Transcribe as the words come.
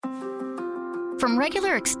From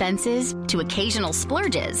regular expenses to occasional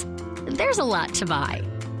splurges, there's a lot to buy.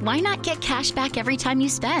 Why not get cash back every time you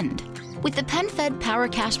spend? With the PenFed Power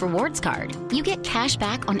Cash Rewards Card, you get cash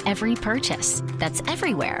back on every purchase. That's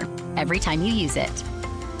everywhere, every time you use it.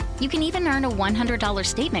 You can even earn a $100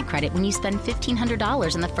 statement credit when you spend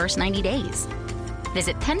 $1,500 in the first 90 days.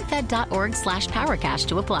 Visit PenFed.org/PowerCash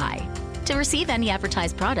to apply. To receive any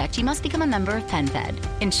advertised product, you must become a member of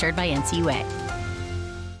PenFed, insured by NCUA.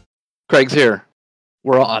 Craig's here.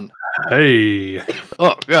 We're on. Hey.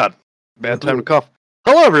 Oh, God. Bad time to cough.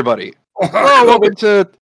 Hello, everybody. Welcome to,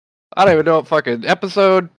 I don't even know what fucking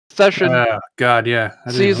episode, session, God, yeah.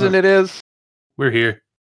 season it is. We're here.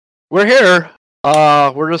 We're here.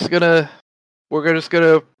 We're just gonna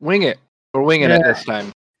wing it. We're winging it this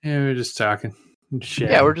time. Yeah, we're just talking.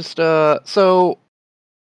 Yeah, we're just, so,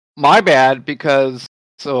 my bad, because,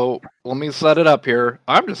 so, let me set it up here.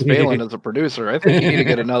 I'm just failing as a producer. I think you need to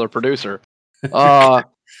get another producer.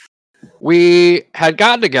 We had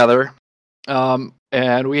gotten together,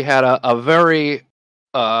 and we had a very,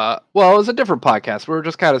 well, it was a different podcast. We were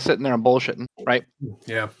just kind of sitting there and bullshitting, right?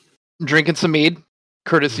 Yeah. Drinking some mead,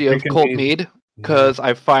 courtesy of Colt Mead, because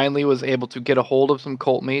I finally was able to get a hold of some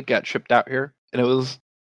Colt Mead, got shipped out here, and it was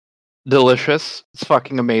delicious. It's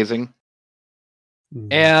fucking amazing.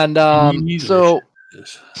 And so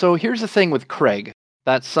here's the thing with Craig,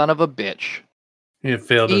 that son of a bitch. He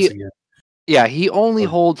failed us again. Yeah, he only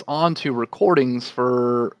holds on to recordings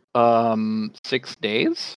for 6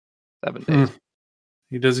 days, 7 days.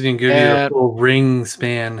 He doesn't even give you a full ring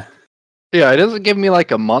span. Yeah, it doesn't give me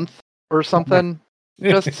like a month or something.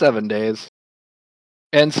 Just 7 days.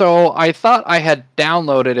 And so I thought I had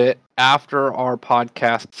downloaded it after our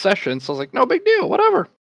podcast session, so I was like, no big deal, whatever.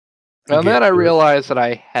 And then I realized that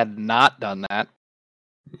I had not done that.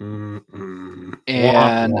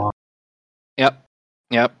 And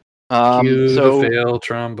yep. So fail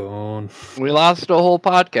trombone. We lost a whole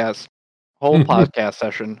podcast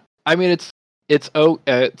session. I mean, it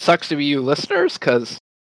sucks to be you listeners because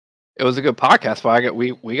it was a good podcast, but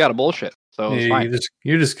we got a bullshit, so it's fine.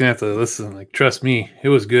 You're just gonna have to listen. Like, trust me, it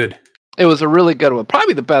was good. It was a really good one,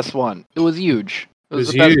 probably the best one. It was huge. It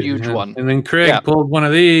was the best huge one. And then Craig pulled one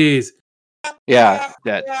of these. Yeah,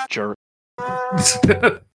 that jerk.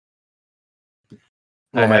 Oh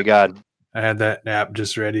my God. I had that app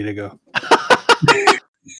just ready to go.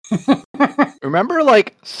 Remember the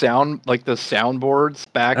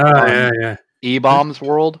soundboards back on E-Bombs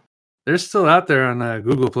World? They're still out there on a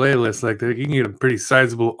Google playlist. Like, you can get a pretty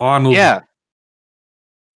sizable on. Yeah.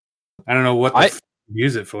 I don't know what to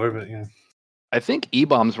use it for, but yeah. I think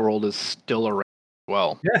E-Bombs World is still around as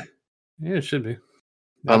well. Yeah. Yeah, it should be.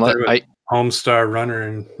 Homestar Runner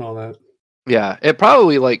and all that. Yeah, it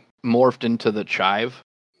probably morphed into the Chive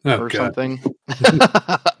something.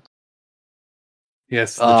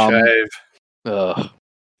 Yes, the Chive.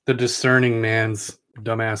 The discerning man's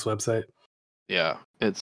dumbass website. Yeah, I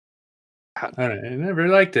never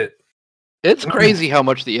liked it. It's crazy how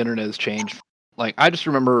much the internet has changed. Like, I just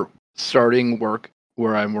remember starting work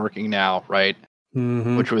where I'm working now, right?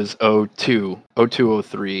 Mm-hmm. Which was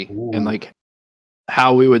 0203, and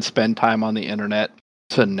how we would spend time on the internet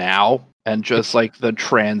to now, and just the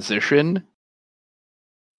transition.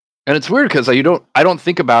 And it's weird because I don't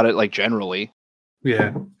think about it generally.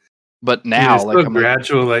 Yeah. But now, I'm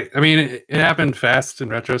gradual. I mean, it happened fast in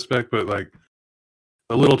retrospect, but the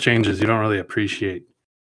little changes you don't really appreciate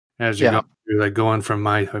as you go through, going from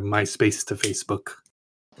MySpace to Facebook.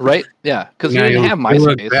 Right? Yeah, because you didn't have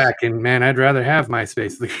MySpace. Look back, and man, I'd rather have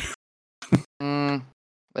MySpace. I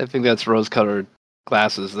think that's rose-colored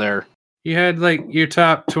glasses there. You had your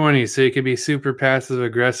top 20, so you could be super passive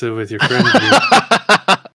aggressive with your friends.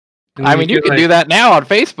 I mean, you can do that now on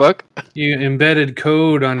Facebook. You embedded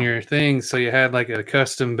code on your thing, so you had a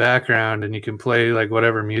custom background, and you can play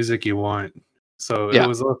whatever music you want. So it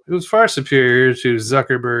was far superior to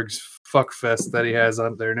Zuckerberg's fuckfest that he has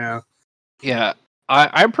up there now. Yeah,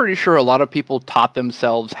 I'm pretty sure a lot of people taught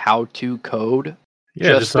themselves how to code.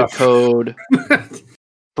 Yeah, just to code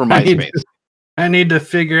for MySpace. I need to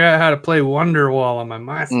figure out how to play Wonderwall on my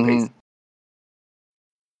MySpace. Mm-hmm.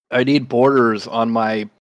 I need borders on my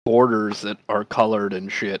borders that are colored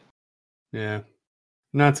and shit. Yeah.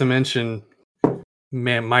 Not to mention,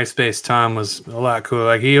 man, MySpace Tom was a lot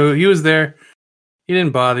cooler. He was there. He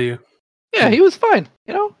didn't bother you. Yeah, he was fine.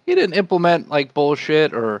 He didn't implement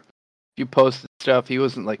bullshit, or if you posted stuff, he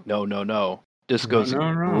wasn't no. Disco's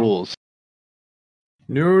rules.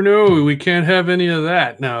 No, we can't have any of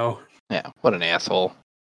that. No. Yeah, what an asshole.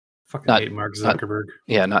 Fucking hate Mark Zuckerberg.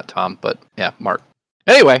 Not Tom, but yeah, Mark.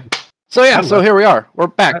 Anyway, so here we are. We're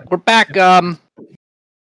back. We're back.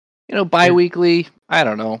 bi-weekly. I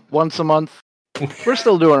don't know, once a month. We're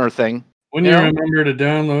still doing our thing. When you remember to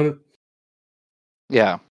download it.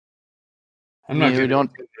 Yeah. I'm not going to do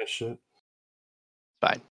that shit.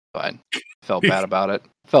 Fine. Felt bad about it.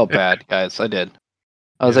 Felt bad, guys. I did.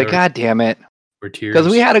 I was like, God damn it. Because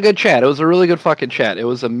we had a good chat. It was a really good fucking chat. It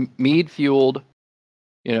was a mead-fueled,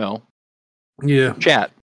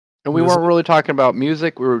 chat. And we weren't really talking about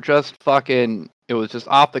music. We were just fucking, it was just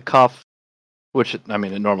off the cuff, which, I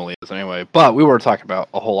mean, it normally is anyway. But we weren't talking about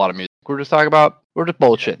a whole lot of music. We're just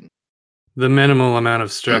bullshitting. The minimal amount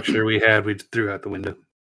of structure we had, we threw out the window.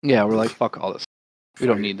 Yeah, we're like, fuck all this. We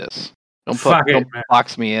don't need this. Don't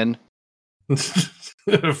box me in.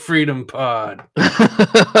 Freedom pod.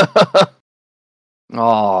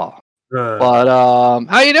 Oh. But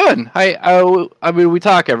how you doing? I mean, we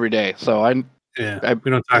talk every day, so we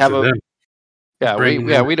don't talk to them.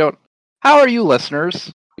 Yeah, we don't. How are you,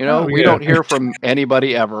 listeners? We don't hear from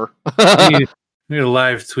anybody ever. We need a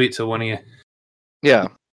live tweet to one of you. Yeah,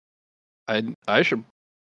 I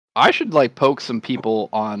should like poke some people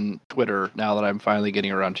on Twitter now that I'm finally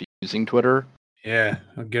getting around to using Twitter. Yeah,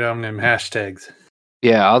 I'll get on them hashtags.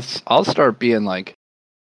 Yeah, I'll start being like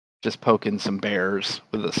just poking some bears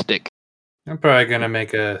with a stick. I'm probably gonna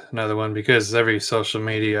make another one because every social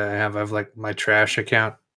media I have like my trash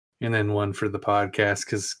account and then one for the podcast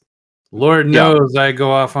because Lord knows I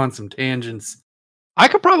go off on some tangents. I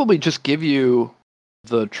could probably just give you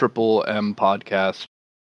the Triple M podcast.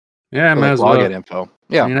 Yeah, I might as well get info.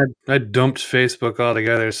 Yeah, I mean, I dumped Facebook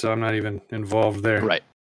altogether, so I'm not even involved there. Right.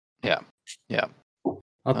 Yeah.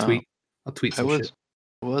 I'll tweet. I'll tweet some shit.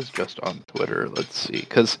 I was just on Twitter. Let's see,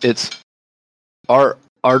 because it's our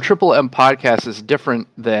Triple M podcast is different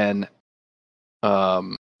than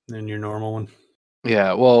your normal one.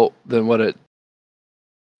 Yeah. Well, then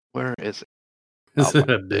where is it? Is it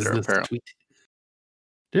a business tweet?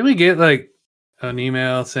 Did we get like an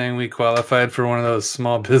email saying we qualified for one of those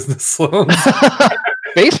small business loans?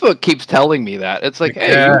 Facebook keeps telling me that. It's like,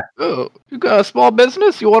 hey, you got a small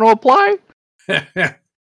business? You want to apply?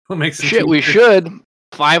 What makes shit? We should.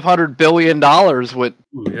 $500 billion with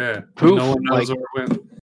poof. No one knows where it went.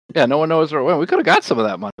 Yeah, no one knows where it went. We could have got some of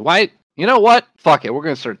that money. Why? You know what? Fuck it. We're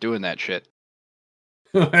gonna start doing that shit.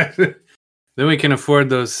 Then we can afford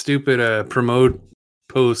those stupid promote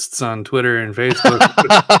posts on Twitter and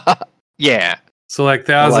Facebook. Yeah. So like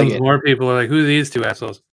thousands more people are like, who are these two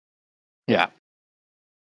assholes? Yeah.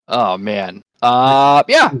 Oh man.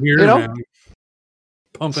 Yeah.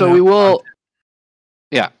 So we will.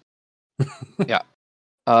 Yeah. Yeah.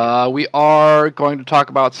 We are going to talk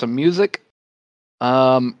about some music. We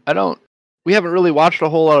haven't really watched a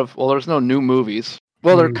whole lot of. Well, there's no new movies.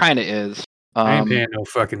 Well, there kind of is. I ain't paying no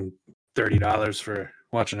fucking $30 for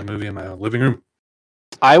watching a movie in my living room.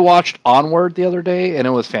 I watched Onward the other day, and it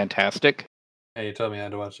was fantastic. Hey, you told me I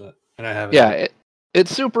had to watch that, and I haven't. Yeah,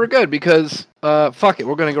 it's super good because fuck it,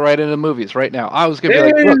 we're gonna go right into movies right now. I was gonna be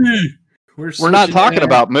like, look, we're not talking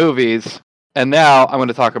about movies, and now I'm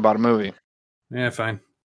gonna talk about a movie. Yeah, fine.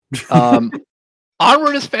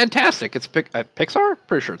 Onward is fantastic. It's Pixar.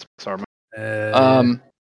 Pretty sure it's Pixar.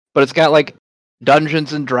 But it's got like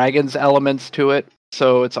Dungeons and Dragons elements to it,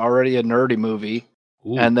 so it's already a nerdy movie.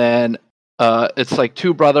 Ooh. And then it's like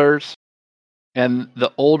two brothers, and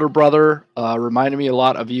the older brother reminded me a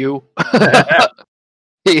lot of you.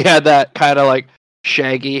 He had that kind of like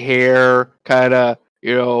shaggy hair, kind of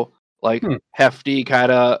like hefty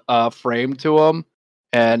kind of frame to him,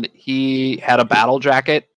 and he had a battle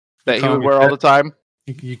jacket that he would wear all the time.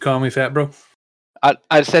 You call me fat, bro?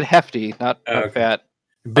 I said hefty, not fat.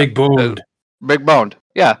 Big boned. Big boned.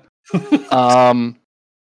 Yeah. But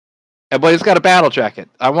he's got a battle jacket.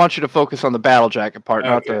 I want you to focus on the battle jacket part,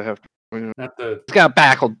 not the hefty. He's got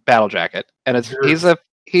a battle jacket, and he's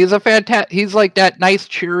a fantastic. He's like that nice,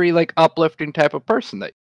 cheery, like uplifting type of person.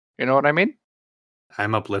 That you know what I mean?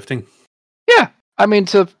 I'm uplifting. Yeah, I mean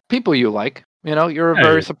to people you like. You're a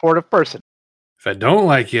very supportive person. If I don't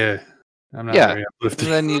like you, I'm not very uplifting.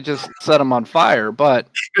 And then you just set them on fire. But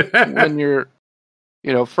when you're,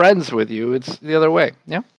 friends with you, it's the other way.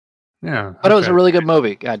 Yeah. Yeah. But it was a really good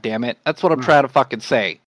movie. God damn it! That's what I'm trying to fucking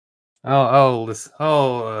say. I'll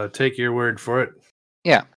take your word for it.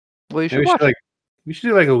 Yeah. Well, you should watch it. We should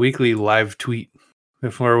do like a weekly live tweet.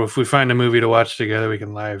 If we find a movie to watch together, we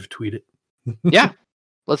can live tweet it. Yeah.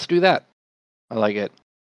 Let's do that. I like it.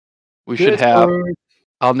 We should have.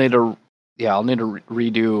 I'll need to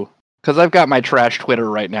redo because I've got my trash Twitter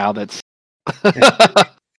right now. That's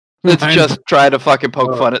just trying to fucking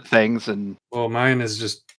poke fun at things and. Well, mine is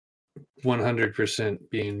just 100%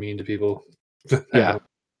 being mean to people. Yeah,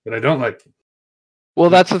 but I don't like. Well,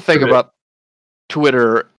 that's the thing about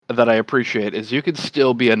Twitter. that I appreciate is you can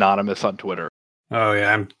still be anonymous on Twitter. Oh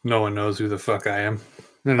yeah, no one knows who the fuck I am.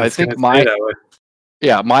 I think my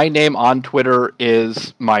name on Twitter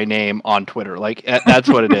is my name on Twitter. Like that's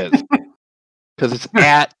what it is, because it's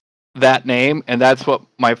at that name, and that's what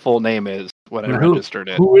my full name is when I registered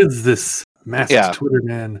it. Who is this masked Twitter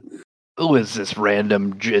man? Who is this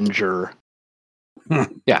random ginger?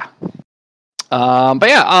 Yeah. But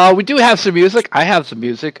yeah, we do have some music. I have some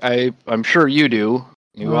music. I'm sure you do.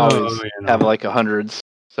 You always have like hundreds.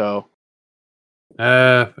 So.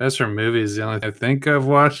 As for movies, the only thing I think I've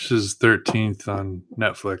watched is 13th on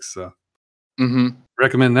Netflix. So.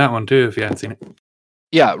 Recommend that one too if you haven't seen it.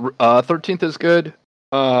 Yeah, 13th is good.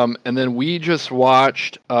 And then we just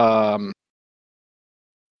watched. What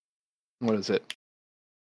is it?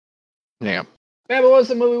 Yeah. What was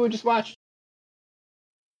the movie we just watched?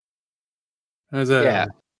 How's that? Yeah.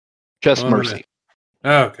 Just Mercy.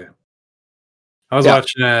 Oh, okay. I was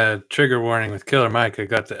watching a Trigger Warning with Killer Mike. I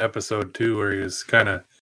got to episode 2 where he was kind of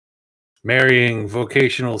marrying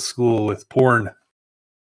vocational school with porn.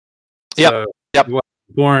 Yep.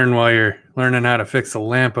 Porn while you're learning how to fix a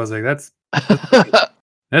lamp. I was like, that's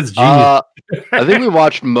genius. I think we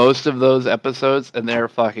watched most of those episodes, and they're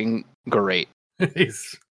fucking great. I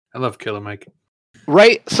love Killer Mike.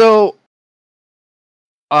 Right. So,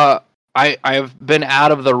 I've been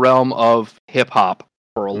out of the realm of hip hop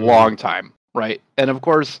for a long time. Right. And of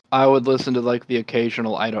course, I would listen to like the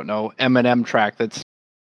occasional, I don't know, Eminem track that's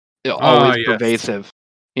always pervasive.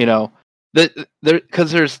 You know,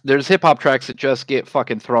 because there's hip hop tracks that just get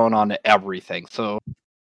fucking thrown onto everything. So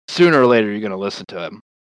sooner or later, you're going to listen to him.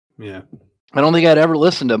 Yeah. I don't think I'd ever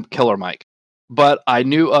listened to Killer Mike, but I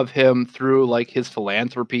knew of him through like his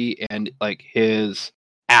philanthropy and like his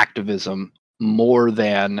activism more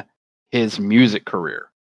than his music career.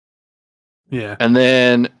 Yeah. And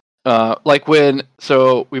then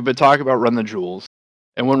we've been talking about Run the Jewels,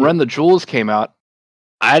 and when Run the Jewels came out,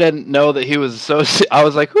 I didn't know that he was associated. I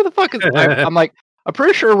was like, who the fuck is I'm like, I'm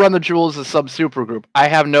pretty sure Run the Jewels is some super group. I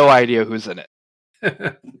have no idea who's in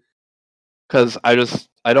it. Cause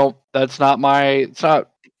it's not my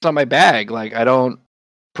bag. Like, I don't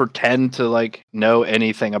pretend to like know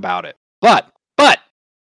anything about it, but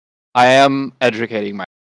I am educating myself.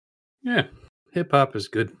 Yeah. Hip hop is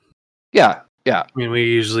good. Yeah. Yeah. I mean, we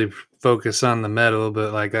usually focus on the metal,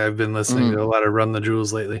 but like I've been listening to a lot of Run the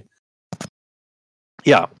Jewels lately.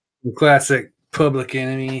 Yeah. The classic Public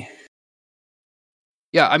Enemy.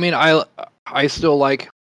 Yeah, I mean, I still like,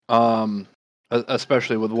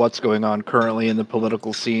 especially with what's going on currently in the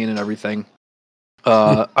political scene and everything.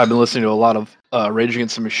 I've been listening to a lot of Rage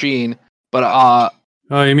Against the Machine, but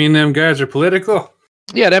oh, you mean them guys are political?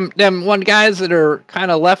 Yeah, them one guys that are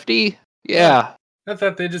kind of lefty. Yeah. I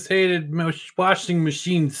thought they just hated washing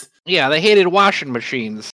machines. Yeah, they hated washing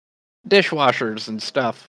machines, dishwashers, and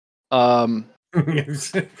stuff. My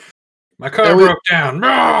car broke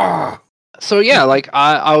down. So yeah, like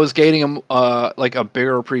I was gaining like a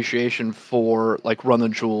bigger appreciation for like Run the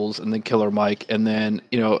Jewels and then Killer Mike, and then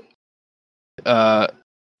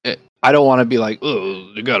I don't want to be like,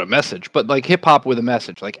 oh, you got a message, but like hip hop with a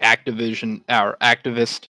message, like Activision or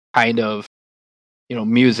activist kind of,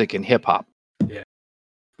 music and hip hop. Yeah.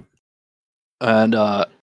 And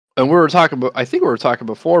we were talking about, I think we were talking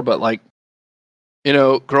before, but like,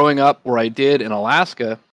 growing up where I did in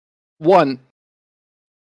Alaska, not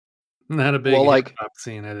a big hip hop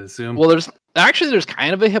scene, I'd assume. Well, there's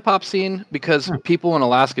kind of a hip hop scene because people in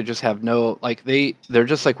Alaska just have no, like they're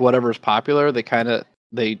just like whatever's popular,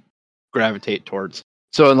 they gravitate towards.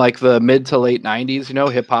 So in like the mid to late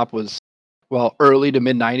 90s, hip hop was, early to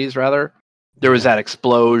mid 90s rather, there was that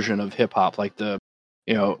explosion of hip hop, like the,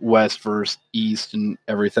 West versus East and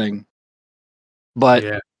everything. But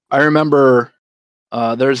I remember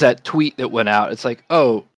there's that tweet that went out. It's like,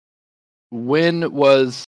 oh, when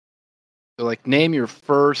was, like, name your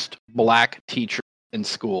first black teacher in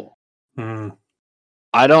school? I've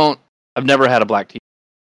never had a black teacher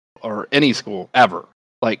or any school ever.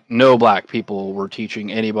 Like, no black people were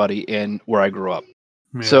teaching anybody in where I grew up.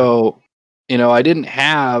 Yeah. So, I didn't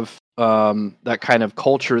have that kind of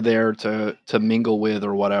culture there to mingle with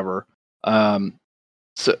or whatever.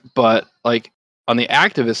 But like on the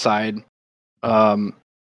activist side, we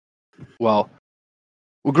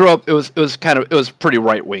grew up. It was pretty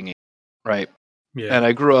right wingy, right? Yeah. And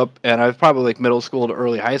I grew up, and I was probably like middle school to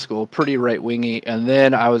early high school, pretty right wingy, and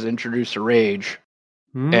then I was introduced to Rage.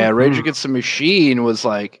 And Rage Against the Machine was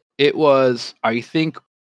like, it was, I think,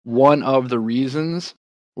 one of the reasons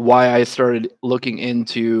why I started looking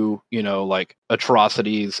into, like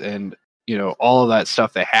atrocities and, all of that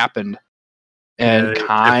stuff that happened and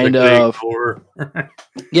kind of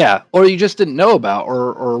yeah, or you just didn't know about,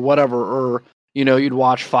 or whatever, or you'd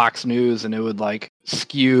watch Fox News and it would like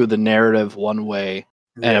skew the narrative one way,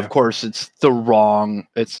 and of course it's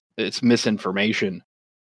it's misinformation.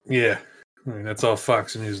 Yeah, I mean that's all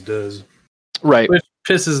Fox News does, right? Which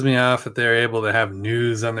pisses me off that they're able to have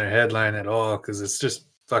news on their headline at all, because it's just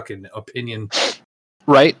fucking opinion,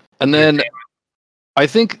 right? And then I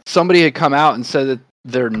think somebody had come out and said that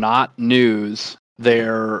they're not news,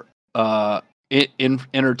 they're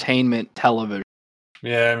entertainment television.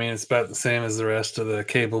 Yeah, I mean it's about the same as the rest of the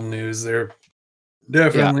cable news. They're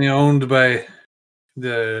definitely owned by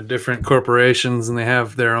the different corporations, and they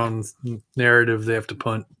have their own narrative they have to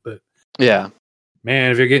punt. But yeah,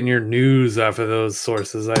 man, if you're getting your news off of those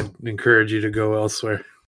sources, I'd encourage you to go elsewhere.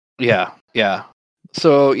 Yeah.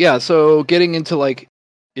 So getting into like,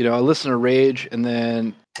 I listen to Rage, and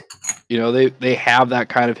then they have that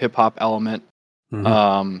kind of hip hop element.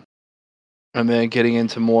 Mm-hmm. And then getting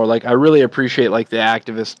into more like, I really appreciate like the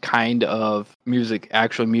activist kind of music,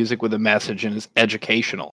 actual music with a message, and is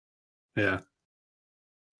educational. Yeah.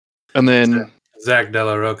 And then Zach De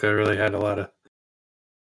La Roca really had a lot of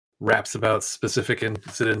raps about specific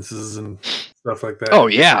incidences and stuff like that. Oh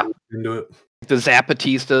yeah. Into it. The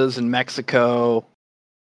Zapatistas in Mexico,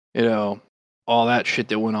 all that shit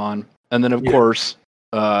that went on. And then of course,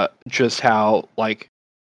 just how like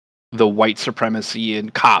the white supremacy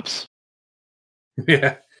and cops.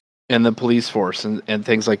 Yeah. And the police force and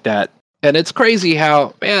things like that. And it's crazy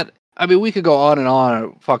how, man, I mean, we could go on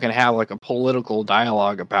and fucking have like a political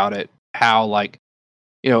dialogue about it. How like,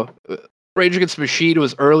 Rage Against the Machine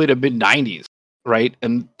was early to mid 90s, right?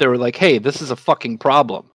 And they were like, hey, this is a fucking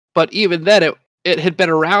problem. But even then it had been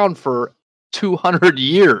around for 200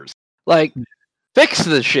 years. Like, fix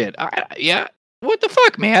this shit. What the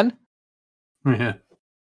fuck, man? Yeah.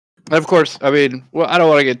 And of course, I mean, well, I don't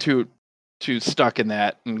want to get too stuck in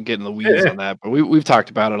that and get in the weeds on that, but we've talked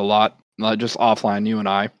about it a lot, just offline, you and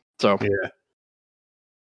I. So yeah,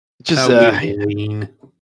 just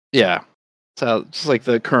yeah, so just like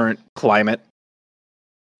the current climate.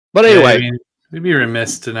 But anyway, I mean, we'd be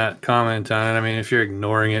remiss to not comment on it. I mean, if you're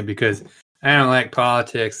ignoring it because I don't like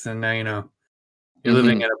politics, then now you're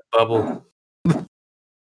living in a bubble.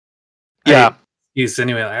 Yeah.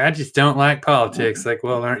 Anyway, like, I just don't like politics. Like,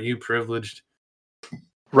 well, aren't you privileged?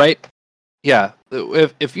 Right. Yeah.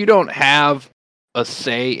 If you don't have a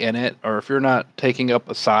say in it, or if you're not taking up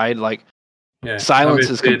a side, like silence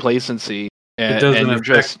is complacency. It doesn't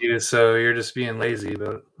affect you, so you're just being lazy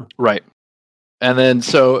about it. Right. And then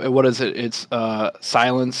so what is it? It's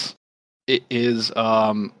silence. It is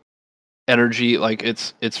energy. Like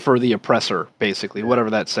it's for the oppressor, basically, whatever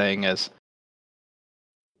that saying is.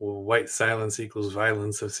 Well, white silence equals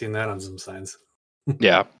violence. I've seen that on some signs.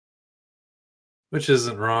 Yeah. Which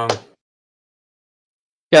isn't wrong.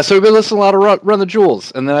 Yeah, so we've been listening a lot of Run the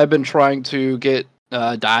Jewels, and then I've been trying to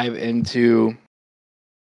dive into,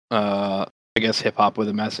 I guess, hip hop with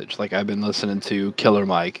a message. Like I've been listening to Killer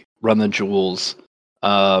Mike, Run the Jewels,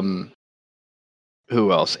 who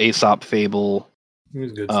else? Aesop Fable. He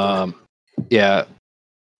was good stuff. Yeah,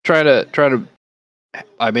 trying to.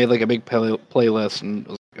 I made like a big playlist and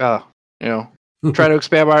was like, trying to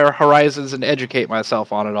expand my horizons and educate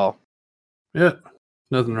myself on it all. Yeah,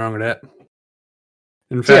 nothing wrong with that.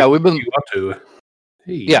 In fact, we've been.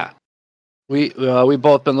 Hey. Yeah, we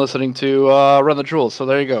both been listening to Run the Jewels. So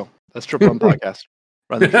there you go. That's Triple M Podcast.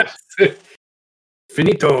 Run the Jewels.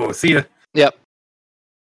 Finito. See ya. Yep.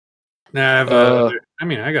 Nah, I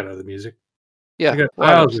got other music. Yeah, I got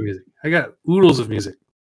piles of music. I got oodles of music.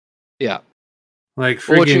 Yeah. Like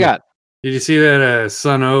freaking, what you got? Did you see that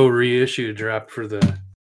Sun O reissue dropped for the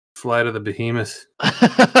Flight of the Behemoth?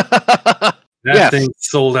 That thing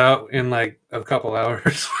sold out in like a couple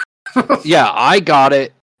hours. Yeah, I got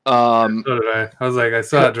it. So did I. I was like, I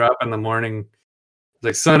saw it drop in the morning. I was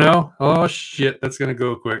like, Sun O? Oh shit, that's gonna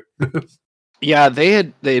go quick. Yeah, they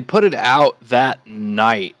had put it out that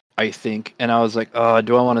night, I think, and I was like, oh,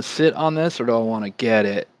 do I want to sit on this or do I want to get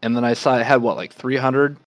it? And then I saw it had like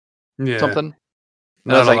 300 something.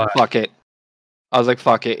 And I was like, fuck it.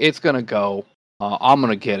 It's gonna go. I'm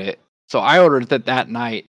gonna get it. So I ordered it that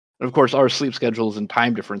night. And of course, our sleep schedules and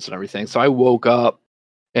time difference and everything. So I woke up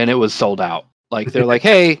and it was sold out. Like they're like,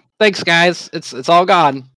 "Hey, thanks guys. It's all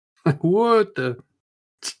gone." What the?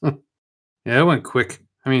 Yeah, it went quick.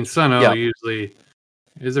 I mean, Sun O usually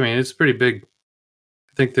is. I mean, it's pretty big.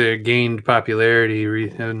 I think they gained popularity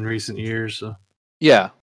in recent years. So yeah.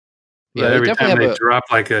 But every time they drop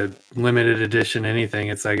like a limited edition anything,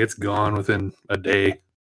 it's like it's gone within a day.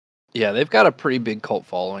 Yeah, they've got a pretty big cult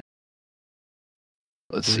following.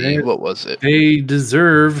 Let's see, what was it? They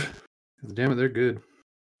deserve. Damn it, they're good.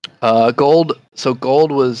 Gold. So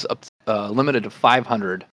gold was limited to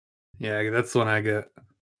 500. Yeah, that's the one I got.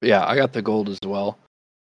 Yeah, I got the gold as well.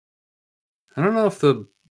 I don't know if the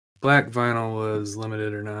black vinyl was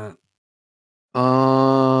limited or not.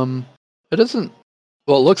 It doesn't.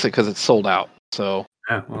 Well, it looks like because it's sold out. So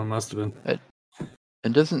yeah, well, it must have been.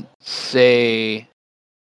 It doesn't say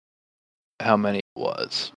how many it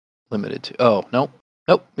was limited to. Oh, nope.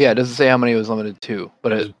 Yeah, it doesn't say how many it was limited to,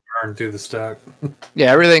 but it burned through the stock.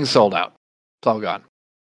 Yeah, everything's sold out. It's all gone.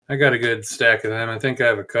 I got a good stack of them. I think I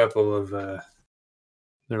have a couple of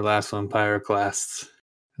their last one, Pyroclasts.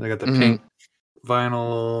 I got the pink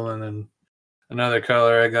vinyl, and then another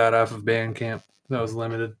color I got off of Bandcamp that was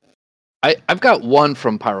limited. I've got one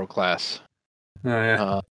from Pyroclast. Oh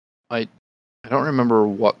yeah. I don't remember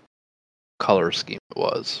what color scheme it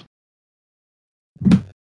was.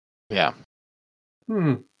 Yeah.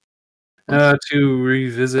 To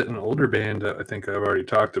revisit an older band that I think I've already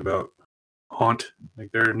talked about, Haunt.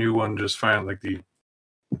 Like their new one just finally, like the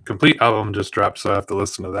complete album just dropped, so I have to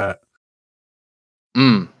listen to that.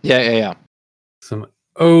 Yeah. Some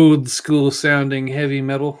old school sounding heavy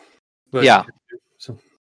metal. But yeah. So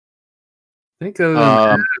I think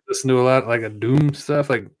I listen to a lot like a Doom stuff,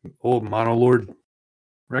 like old Monolord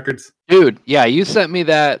records. Dude, yeah, you sent me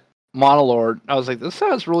that Monolord. I was like, this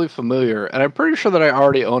sounds really familiar, and I'm pretty sure that I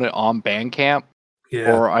already own it on Bandcamp.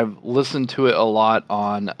 Yeah. Or I've listened to it a lot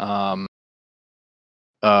on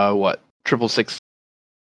 666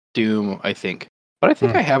 Doom, I think. But I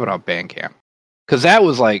think I have it on Bandcamp. Because that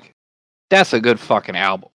was like, that's a good fucking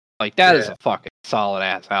album. Like, that is a fucking solid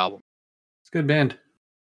ass album. It's a good band.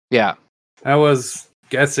 Yeah. I was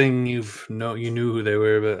guessing you knew who they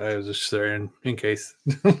were, but I was just saying in case.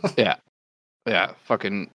 Yeah,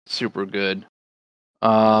 fucking super good.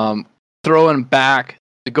 Throwing back,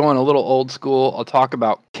 going a little old school, I'll talk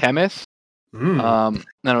about Chemist. And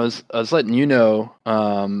I was letting you know,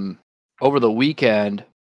 over the weekend,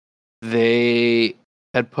 they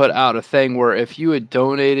had put out a thing where if you had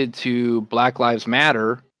donated to Black Lives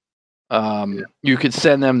Matter, you could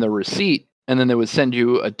send them the receipt, and then they would send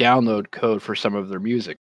you a download code for some of their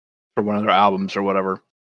music, for one of their albums or whatever.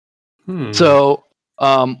 So,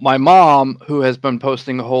 my mom, who has been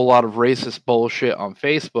posting a whole lot of racist bullshit on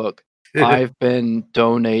Facebook, I've been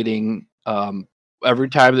donating. Every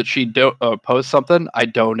time that she posts something, I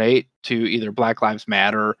donate to either Black Lives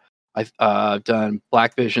Matter. I've done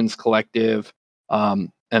Black Visions Collective,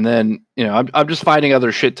 and then I'm just finding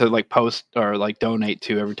other shit to like post or like donate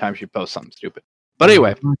to every time she posts something stupid. But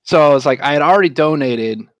anyway, so I was like, I had already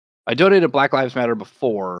donated. I donated Black Lives Matter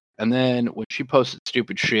before, and then when she posted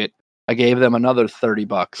stupid shit, I gave them another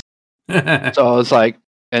 $30. So I was like,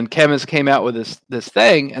 and Chemist came out with this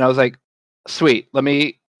thing, and I was like, sweet, let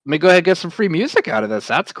me go ahead and get some free music out of this.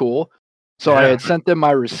 That's cool. So I had sent them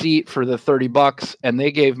my receipt for the $30, and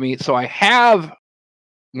they gave me. So I have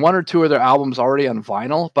one or two of their albums already on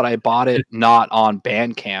vinyl, but I bought it not on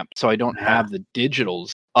Bandcamp, so I don't have the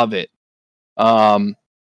digitals of it.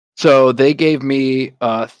 So they gave me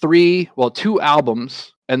 2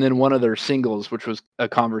 albums, and then one of their singles, which was A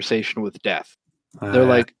Conversation with Death. They're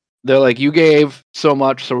like, you gave so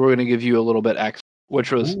much, so we're going to give you a little bit extra,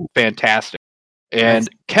 which was fantastic. And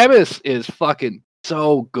Chemist is fucking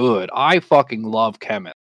so good. I fucking love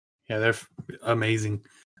Chemist. Yeah, they're amazing.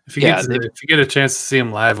 If you get a chance to see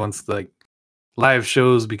them live, once like live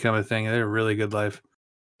shows become a thing, they're really good live.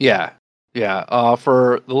 Yeah.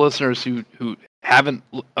 For the listeners who haven't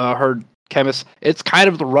heard Chemist, it's kind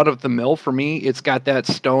of the run of the mill for me. It's got that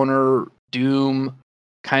stoner doom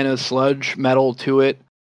kind of sludge metal to it.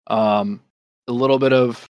 A little bit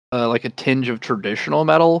of like a tinge of traditional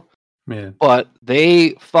metal. Man. But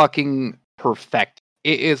they fucking perfect.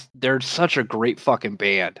 They're such a great fucking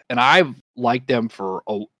band, and I've liked them for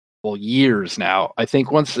years now. I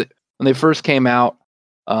think when they first came out,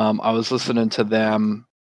 I was listening to them.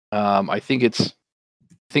 I think it's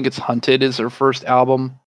Hunted is their first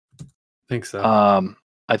album. I think so.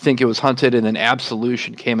 I think it was Hunted, and then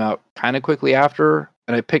Absolution came out kind of quickly after,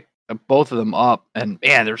 and I picked both of them up, and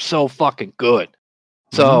man, they're so fucking good.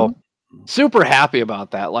 So super happy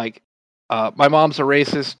about that. Like, my mom's a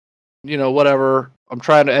racist, whatever. I'm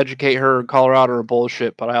trying to educate her and call her out on her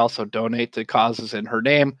bullshit, but I also donate to causes in her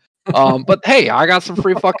name. But hey, I got some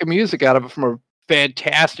free fucking music out of it from a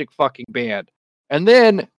fantastic fucking band. And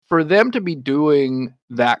then for them to be doing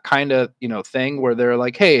that kind of, thing where they're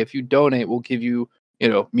like, hey, if you donate, we'll give you,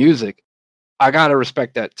 music. I gotta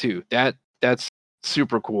respect that too. That's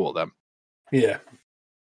super cool of them. Yeah.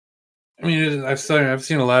 I mean, I've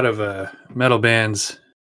seen a lot of metal bands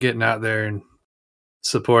getting out there and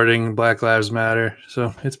supporting Black Lives Matter.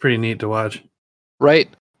 So it's pretty neat to watch. Right?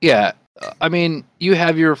 Yeah. I mean, you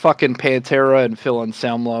have your fucking Pantera and Phil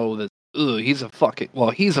Anselmo. That he's a fucking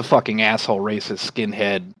asshole, racist,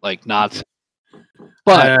 skinhead, like Nazi.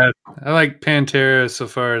 But I like Pantera so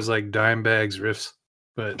far as like Dimebag's riffs,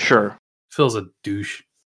 but sure, Phil's a douche.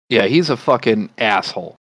 Yeah, he's a fucking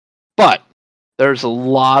asshole. But there's a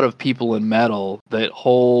lot of people in metal that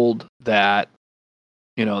hold that,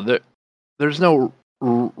 there's no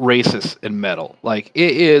racist in metal. Like,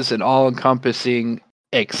 it is an all-encompassing,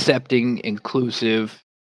 accepting, inclusive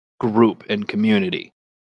group and community.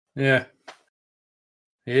 Yeah.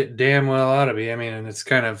 It damn well ought to be. I mean, and it's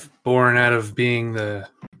kind of born out of being the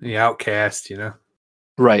outcast,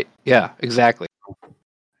 Right. Yeah, exactly.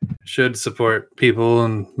 Should support people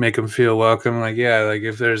and make them feel welcome. Like, yeah, like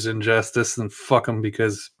if there's injustice, then fuck them,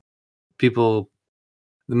 because the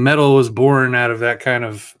metal was born out of that kind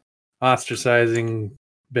of ostracizing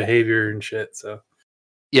behavior and shit. So,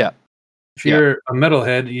 yeah. If you're a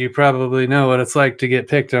metalhead, you probably know what it's like to get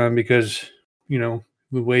picked on because, the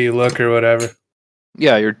way you look or whatever.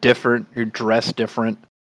 Yeah, you're different. You're dressed different.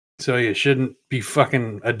 So you shouldn't be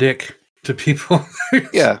fucking a dick to people.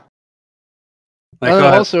 Yeah. Like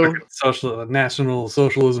also National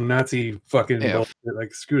Socialism Nazi fucking bullshit.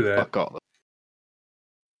 Like, screw that. Fuck all that.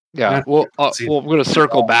 Yeah, we're going to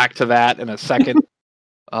circle back to that in a second.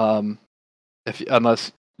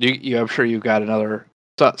 Unless I'm sure you've got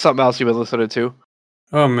something else you've been listening to.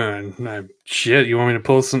 Oh man, shit! You want me to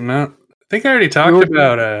pull something out? I think I already talked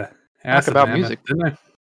about music, didn't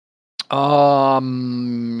I?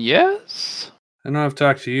 Yes. I know I've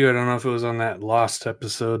talked to you. I don't know if it was on that Lost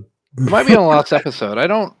episode. It might be on the last episode. I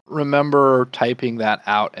don't remember typing that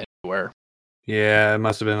out anywhere. Yeah, it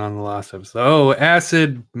must have been on the last episode. Oh,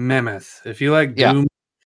 Acid Mammoth. If you like Doom,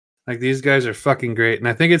 like, these guys are fucking great. And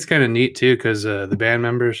I think it's kind of neat too, because the band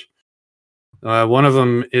members, one of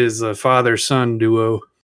them is a father-son duo.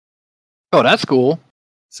 Oh, that's cool.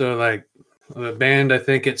 So, like, the band, I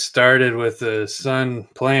think it started with the son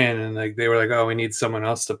playing, and like they were like, oh, we need someone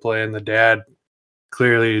else to play, and the dad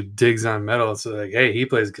clearly digs on metal, so like, hey, he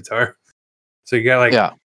plays guitar. So you got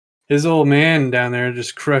like his old man down there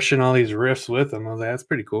just crushing all these riffs with him. I was like, that's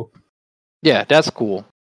pretty cool. Yeah, that's cool.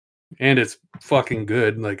 And it's fucking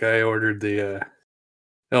good. Like, I ordered the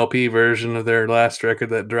LP version of their last record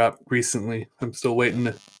that dropped recently. I'm still waiting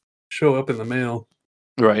to show up in the mail.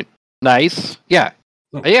 Right. Nice. Yeah.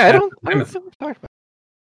 Yeah, I don't talk about it.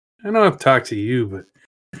 I know I've talked to you, but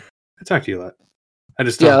I talk to you a lot. I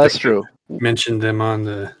just don't that's true. Mentioned them on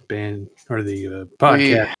the band or the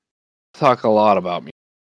podcast. We talk a lot about me.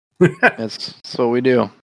 That's what we do.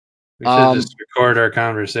 We should just record our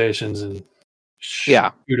conversations and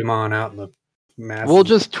shoot them on out in the mass. We'll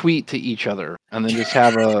just tweet to each other and then just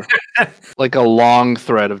have a long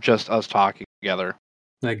thread of just us talking together.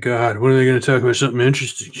 Like, God, when are they going to talk about something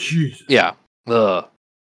interesting? Jeez. Yeah.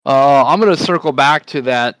 I'm going to circle back to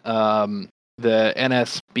that the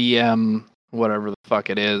NSBM, whatever the fuck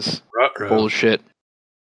it is. Ruh-roh. Bullshit.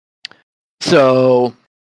 So,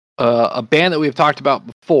 a band that we've talked about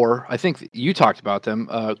before, I think you talked about them,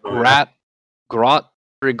 Grot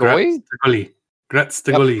Strigoi? Grat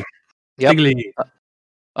Stigoli. Yep.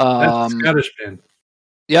 That's the Scottish band.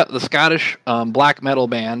 Yeah, the Scottish black metal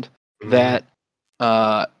band that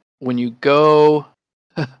when you go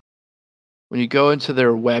into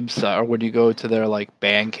their website, or when you go to their like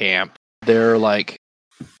Bandcamp, they're like,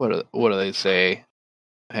 what do they say?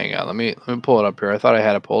 Hang on, let me pull it up here. I thought I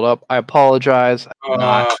had it pulled up. I apologize.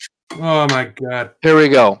 Oh my God. Here we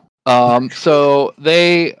go. So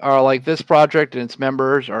they are like, this project and its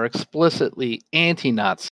members are explicitly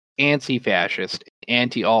anti-Nazi, anti-fascist,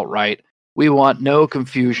 anti-alt-right. We want no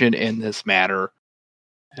confusion in this matter.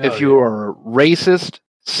 If you are racist,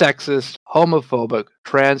 sexist, homophobic,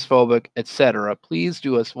 transphobic, etc., please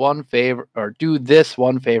do us one favor, or do this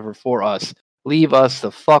one favor for us. Leave us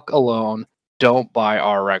the fuck alone. Don't buy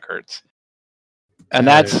our records. And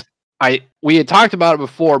we had talked about it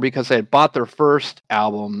before because they had bought their first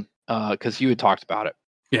album because you had talked about it.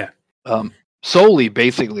 Yeah. Solely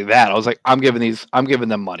basically that. I was like, I'm giving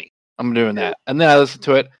them money. I'm doing that. And then I listened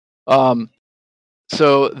to it.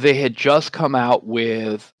 So they had just come out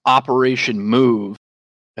with Operation Move.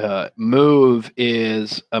 Move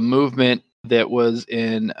is a movement that was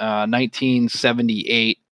in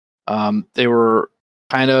 1978. They were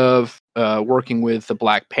kind of working with the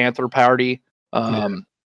Black Panther Party.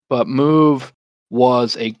 But Move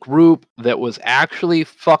was a group that was actually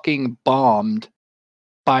fucking bombed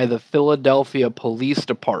by the Philadelphia Police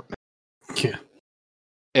Department. Yeah.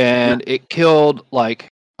 And it killed like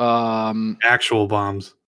actual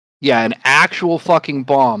bombs. Yeah, an actual fucking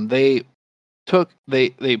bomb. They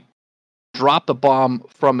dropped a bomb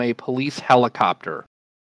from a police helicopter.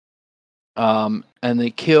 And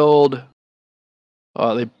they killed.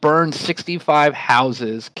 They burned 65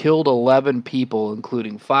 houses, killed 11 people,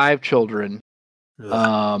 including 5 children.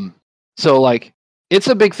 So like, it's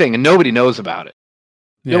a big thing, and nobody knows about it.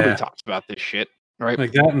 Yeah. Nobody talks about this shit, right?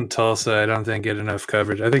 Like that in Tulsa, I don't think get enough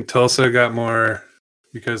coverage. I think Tulsa got more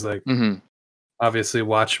because, like, obviously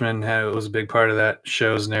Watchmen was a big part of that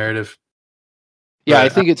show's narrative. Yeah, but I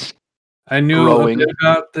think it's. I knew a bit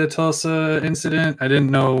about the Tulsa incident. I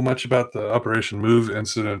didn't know much about the Operation Move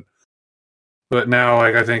incident. But now,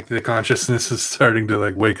 like, I think the consciousness is starting to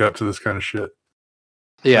like wake up to this kind of shit.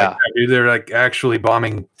 Yeah, like, they're like actually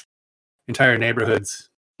bombing entire neighborhoods.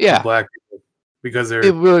 Yeah, black people because they're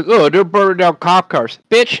like, oh, they're burning down cop cars.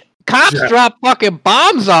 Bitch, cops drop fucking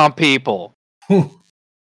bombs on people.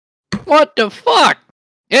 What the fuck?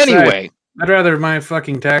 Anyway, I'd rather my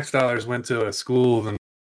fucking tax dollars went to a school than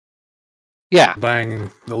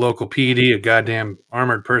buying the local PD a goddamn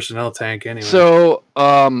armored personnel tank anyway. So,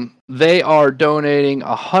 they are donating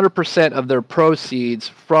 100% of their proceeds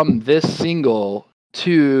from this single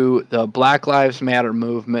to the Black Lives Matter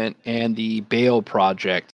movement and the Bail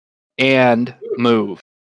Project and Move.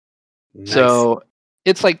 Nice. So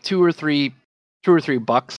it's like $2 or $3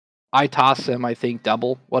 bucks. I tossed them, I think,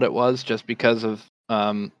 double what it was just because of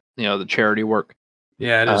the charity work.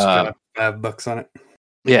 Yeah, it is got $5 on it.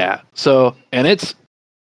 Yeah. So, and it's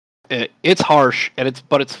harsh, and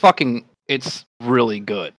it's really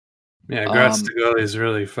good. Yeah, Graz to Gully is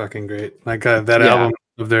really fucking great. Like that album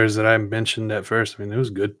of theirs that I mentioned at first. I mean, it was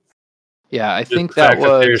good. Yeah, I think that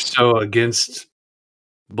was. They're so against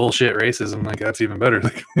bullshit racism. Like that's even better.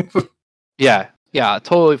 Yeah,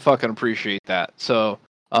 totally fucking appreciate that. So,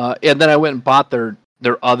 and then I went and bought their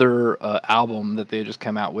other album that they just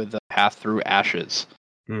came out with, Path Through Ashes.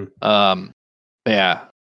 Yeah,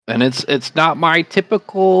 and it's not my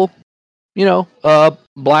typical,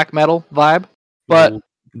 black metal vibe, but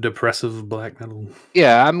depressive black metal.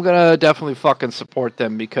 Yeah, I'm gonna definitely fucking support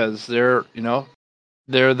them because they're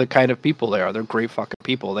the kind of people they are. They're great fucking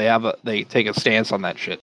people. They take a stance on that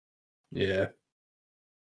shit. Yeah.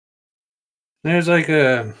 There's like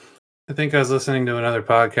I think I was listening to another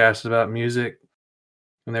podcast about music,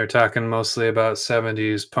 and they were talking mostly about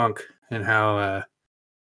 70s punk and how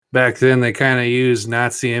back then they kind of used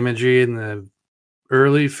Nazi imagery in the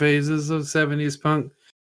early phases of 70s punk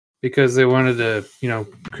because they wanted to,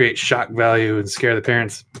 create shock value and scare the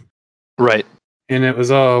parents. Right. And it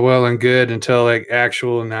was all well and good until like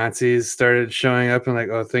actual Nazis started showing up and like,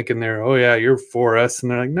 thinking they're, oh yeah, you're for us.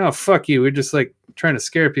 And they're like, no, fuck you. We're just like trying to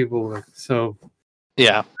scare people. So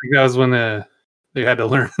yeah, that was when they had to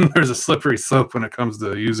learn there's a slippery slope when it comes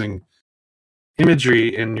to using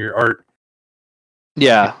imagery in your art.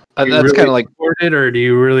 Yeah, that's really kind of like it, or do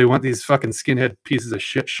you really want these fucking skinhead pieces of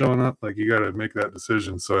shit showing up? Like, you got to make that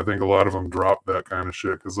decision. So I think a lot of them drop that kind of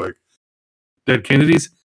shit because, like, Dead Kennedys,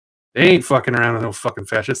 they ain't fucking around with no fucking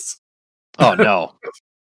fascists. Oh no,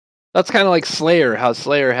 that's kind of like Slayer. How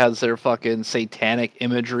Slayer has their fucking satanic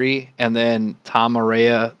imagery, and then Tom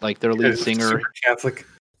Araya, like their lead singer, super Catholic.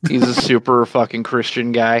 He's a super fucking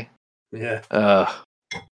Christian guy. Yeah.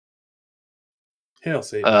 Hail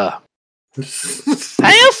Satan.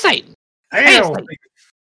 Hail Satan! Hail Satan!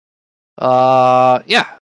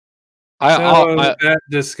 Yeah. That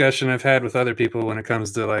discussion I've had with other people when it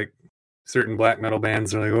comes to like certain black metal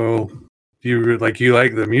bands, they're like, "Oh, do you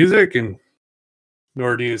like the music, and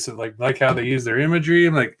or do you like how they use their imagery?"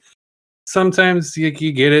 And like sometimes you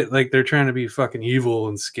get it, like they're trying to be fucking evil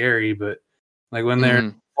and scary, but like when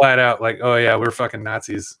they're flat out like, "Oh yeah, we're fucking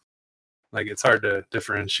Nazis," like it's hard to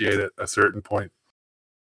differentiate at a certain point.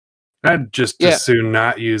 I'd just as soon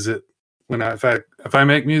not use it. If I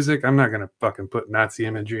make music, I'm not gonna fucking put Nazi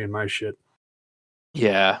imagery in my shit.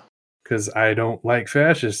 Yeah, because I don't like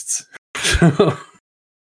fascists.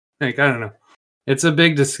 Like, I don't know. It's a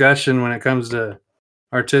big discussion when it comes to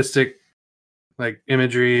artistic, like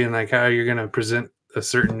imagery and like how you're gonna present a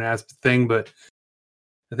certain thing. But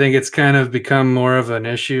I think it's kind of become more of an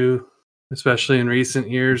issue, especially in recent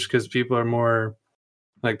years, because people are more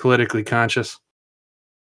like politically conscious.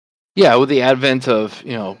 Yeah, with the advent of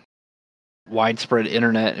widespread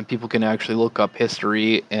internet, and people can actually look up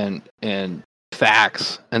history and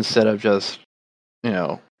facts instead of just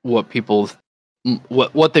what people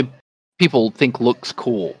think looks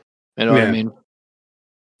cool. You know what I mean?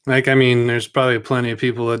 Like, I mean, there's probably plenty of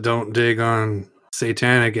people that don't dig on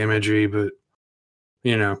satanic imagery, but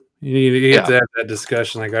you get to have that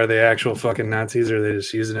discussion. Like, are they actual fucking Nazis, or are they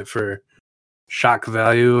just using it for shock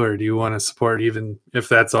value, or do you want to support, even if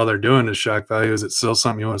that's all they're doing is shock value, is it still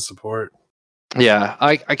something you want to support? Yeah,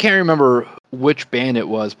 I can't remember which band it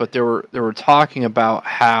was, but they were talking about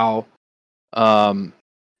how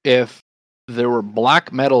if there were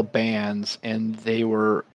black metal bands and they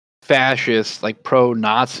were fascist, like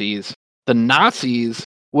pro-Nazis, the Nazis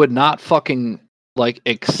would not fucking like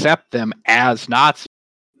accept them as Nazis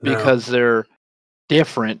because they're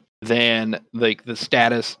different than like the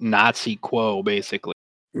status Nazi quo, basically.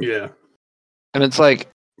 Yeah. And it's like,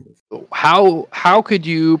 how could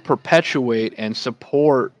you perpetuate and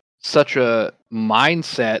support such a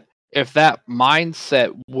mindset if that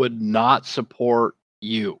mindset would not support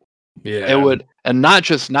you? Yeah. It would, and not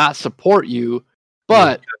just not support you,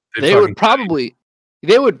 but they would probably,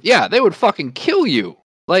 they would fucking kill you.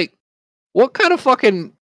 Like, what kind of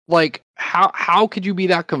fucking, like, how could you be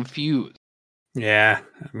that confused? Yeah.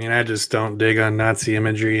 I mean, I just don't dig on Nazi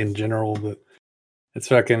imagery in general, but it's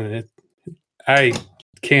fucking, I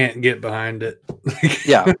can't get behind it.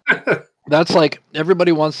 Yeah. That's like,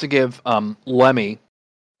 everybody wants to give Lemmy,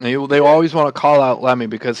 they always want to call out Lemmy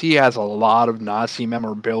because he has a lot of Nazi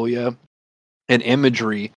memorabilia and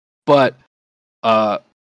imagery, but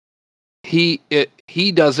he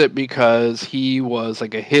does it because he was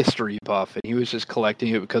like a history buff and he was just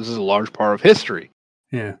collecting it because it's a large part of history.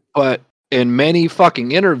 Yeah. But in many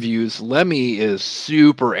fucking interviews, Lemmy is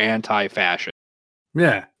super anti-fascist.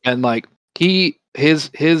 Yeah. And like his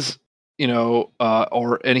you know,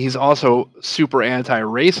 and he's also super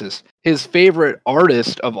anti-racist. His favorite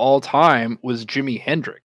artist of all time was Jimi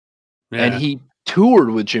Hendrix. Yeah. And he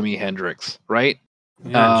toured with Jimi Hendrix, right?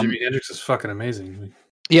 Yeah, Jimi Hendrix is fucking amazing.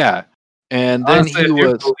 Yeah. And then honestly, if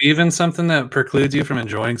you believe in something that precludes you from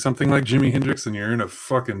enjoying something like Jimi Hendrix, then you're in a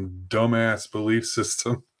fucking dumbass belief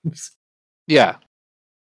system. Yeah.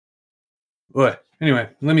 What? Anyway,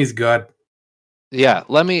 Lemmy's God. Yeah,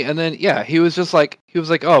 Lemmy, and then he was like,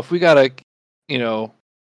 oh, if we gotta, you know,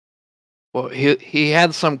 well, he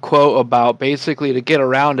had some quote about basically to get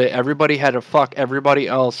around it, everybody had to fuck everybody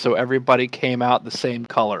else, so everybody came out the same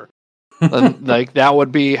color. And like that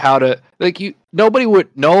would be how to no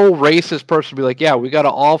racist person would be like, yeah, we gotta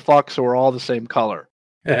all fuck so we're all the same color.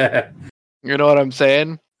 You know what I'm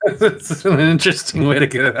saying? That's an interesting way to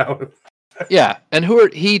get it out. Yeah, and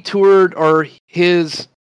he toured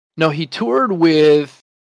with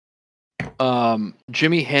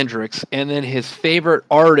Jimi Hendrix, and then his favorite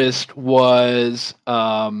artist was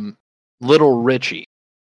Little Richie.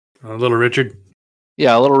 Little Richard?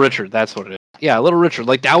 Yeah, Little Richard, that's what it is. Yeah, Little Richard.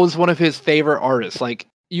 Like, that was one of his favorite artists. Like,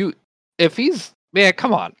 come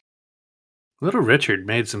on. Little Richard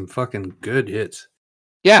made some fucking good hits.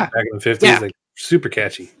 Yeah. Back in the 50s, like, super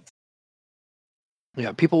catchy.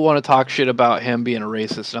 Yeah, people want to talk shit about him being a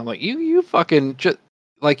racist, and I'm like, you fucking just...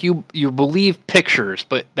 Like, you believe pictures,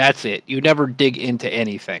 but that's it. You never dig into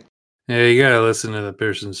anything. Yeah, you gotta listen to the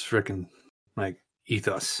person's freaking, like,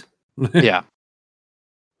 ethos. Yeah.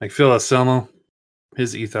 Like, Phil Anselmo,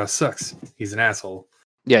 his ethos sucks. He's an asshole.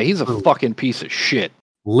 Yeah, he's a fucking piece of shit.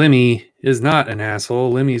 Lemmy is not an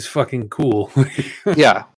asshole. Lemmy's fucking cool.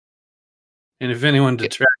 Yeah. And if anyone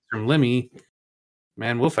detracts from Lemmy,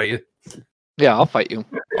 man, we'll fight you. Yeah, I'll fight you.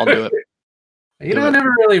 I'll do it. I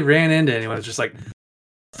never really ran into anyone. It's just like,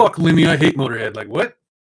 fuck Lemmy, I hate Motorhead. Like, what?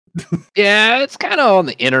 Yeah, it's kind of on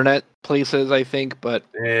the internet places, I think, but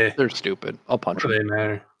they're stupid. I'll punch them. They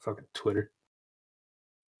matter. Fucking Twitter.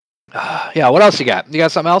 Yeah, what else you got? You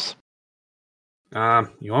got something else?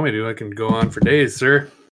 You want me to? I can go on for days, sir.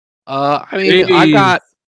 I mean, I got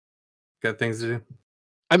things to do.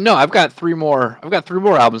 I've got three more. I've got 3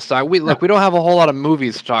 more albums. So we don't have a whole lot of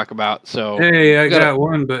movies to talk about. So hey, I got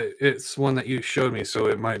one, but it's one that you showed me, so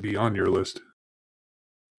it might be on your list.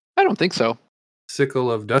 I don't think so.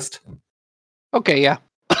 Sickle of Dust. Okay, yeah.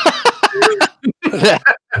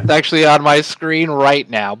 It's actually on my screen right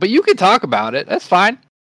now, but you can talk about it. That's fine.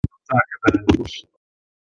 Talk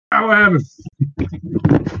about it.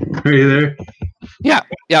 Are you there? Yeah,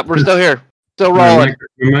 we're still here. Still rolling.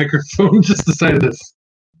 My microphone just decided to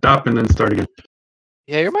stop and then start again.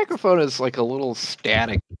 Yeah, your microphone is like a little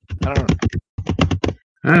static. I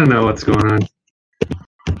don't know what's going on.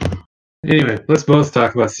 Anyway, let's both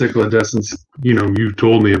talk about Sickle of Dust since, you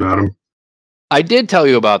told me about them. I did tell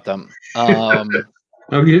you about them. I'll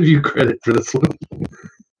give you credit for this one.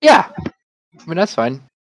 Yeah. I mean, that's fine.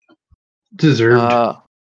 Deserved.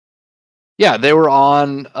 Yeah, they were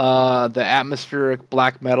on the Atmospheric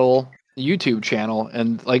Black Metal YouTube channel,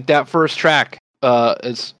 and like that first track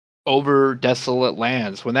is Over Desolate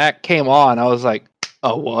Lands. When that came on, I was like,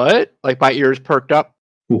 oh, what? Like my ears perked up.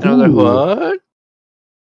 And I was like, what?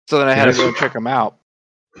 So then I had to go check them out.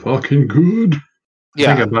 fucking good.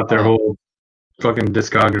 Yeah, I think I bought their whole fucking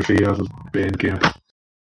discography off of Bandcamp.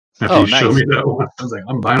 After you showed me that one, I was like,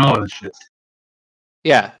 I'm buying all of this shit.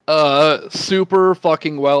 Yeah, super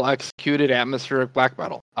fucking well executed atmospheric black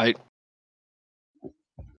metal.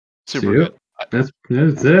 Super good. That's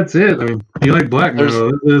it. I mean, you like black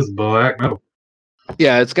metal? This is black metal.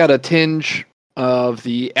 Yeah, it's got a tinge of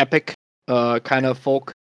the epic, kind of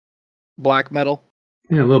folk black metal.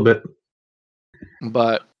 Yeah, a little bit.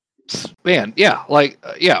 But man, yeah,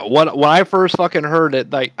 when I first fucking heard it,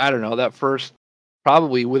 like I don't know, that first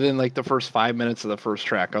probably within like the first 5 minutes of the first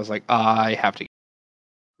track, I was like, I have to.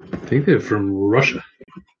 I think they're from Russia.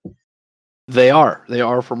 They are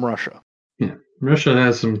from Russia. Yeah, Russia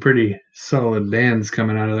has some pretty solid bands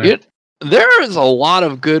coming out of there. There is a lot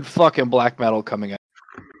of good fucking black metal coming out.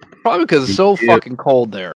 Probably because it's so fucking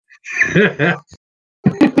cold there.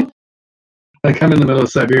 Like I'm in the middle of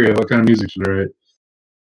Siberia. What kind of music should I write?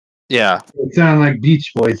 Yeah. It sounds like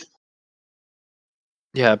Beach Boys.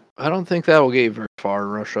 Yeah, I don't think that will get you very far in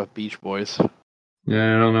Russia, Beach Boys.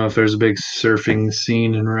 Yeah, I don't know if there's a big surfing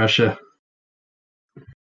scene in Russia.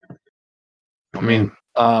 I mean,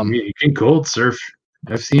 you can cold surf.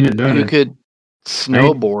 I've seen it done. You could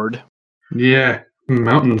snowboard. Yeah,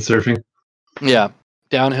 mountain surfing. Yeah,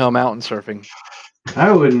 downhill mountain surfing.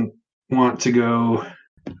 I wouldn't want to go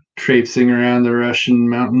traipsing around the Russian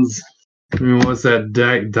mountains. I mean, what's that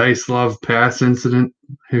Dyatlov Pass incident?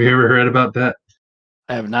 Have you ever heard about that?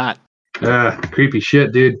 I have not. Creepy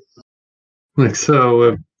shit, dude. Like,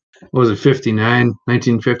 so, what was it,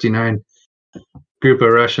 1959? Group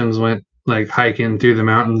of Russians went, like, hiking through the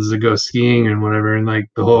mountains to go skiing and whatever, and, like,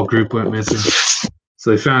 the whole group went missing.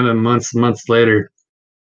 So they found them months later.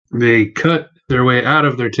 They cut their way out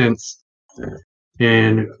of their tents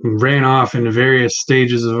and ran off into various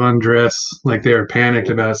stages of undress, like they were panicked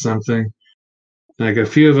about something. Like a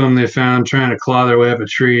few of them they found trying to claw their way up a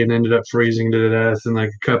tree and ended up freezing to death, and like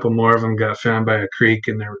a couple more of them got found by a creek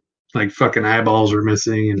and their like fucking eyeballs were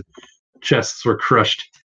missing and chests were crushed.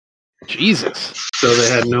 Jesus. So they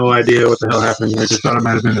had no idea what the hell happened. They just thought it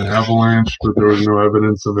might have been an avalanche, but there was no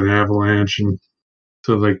evidence of an avalanche. And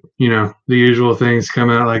so, like, you know, the usual things come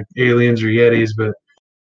out like aliens or Yetis. But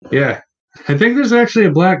yeah, I think there's actually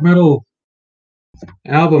a black metal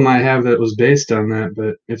album I have that was based on that,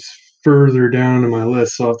 but it's further down on my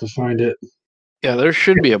list, so I'll have to find it. Yeah, there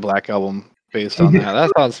should be a black album based on that.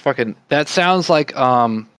 That sounds like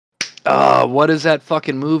what is that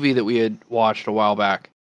fucking movie that we had watched a while back?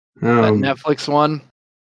 That Netflix one?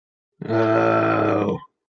 Oh.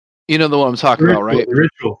 You know the one I'm talking about, right? The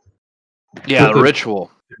Ritual. Yeah, The Ritual.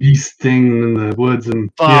 Beast thing in the woods and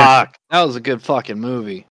fuck. Yeah. That was a good fucking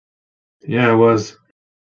movie. Yeah, it was.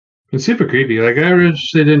 It's super creepy. Like, I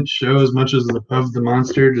wish they didn't show as much of the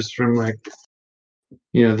monster, just from, like,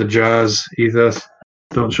 you know, the Jaws ethos.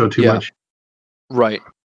 Don't show too much. Right.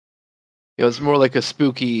 It was more like a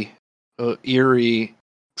spooky, eerie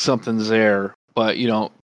something's there, but you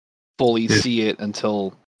don't fully see it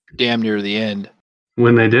until damn near the end.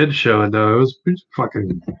 When they did show it, though, it was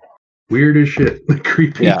fucking weird as shit.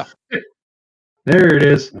 Creepy. Yeah. There it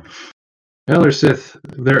is. Ellersith,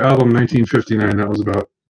 their album 1959, that was about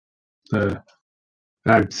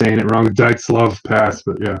I'm saying it wrong, Dyatlov Pass,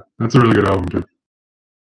 but yeah, that's a really good album too.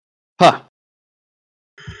 Huh.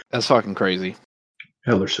 That's fucking crazy.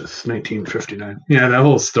 Ellersith, 1959. Yeah, that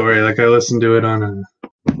whole story, like I listened to it on a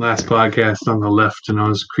last podcast on the left and I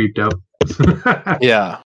was creeped out.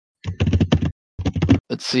 Yeah.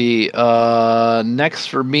 Let's see. Next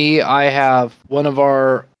for me, I have one of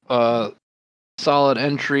our solid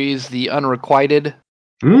entries, The Unrequited.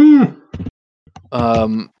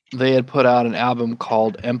 They had put out an album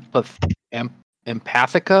called Empathica.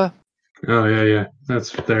 Oh yeah.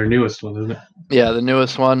 That's their newest one, isn't it? Yeah, the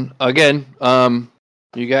newest one. Again,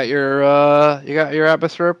 you got your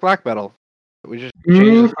atmospheric black metal. We just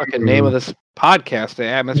changed the fucking name of this podcast to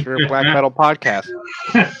Atmospheric Black Metal Podcast.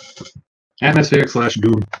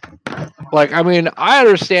 Atmospheric/doom. Like, I mean, I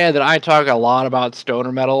understand that I talk a lot about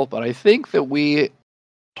stoner metal, but I think that we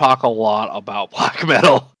talk a lot about black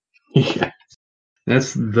metal. Yeah.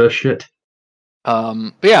 That's the shit.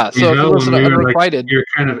 But yeah, so if you listen to Unrequited... Like, you're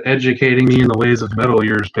kind of educating me in the ways of metal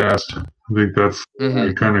years past. I think that's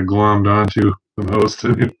you kind of glommed onto the most.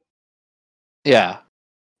 Yeah.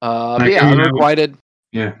 But yeah, Unrequited.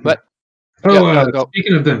 Yeah. But...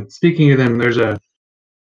 Speaking of them, there's I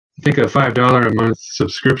think a $5 a month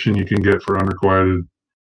subscription you can get for Unrequited.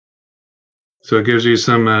 So it gives you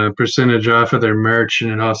some percentage off of their merch,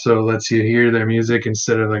 and it also lets you hear their music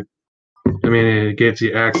instead of like, I mean, it gives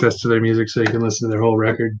you access to their music so you can listen to their whole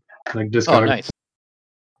record, like discography. Oh, nice.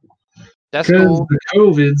 That's cool. The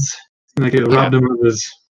COVIDs, like it robbed him of his,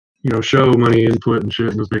 show money input and shit,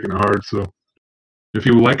 and was making it hard. So if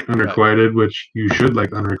you like Unrequited, which you should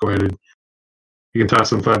like Unrequited, you can toss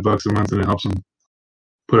them $5 a month, and it helps them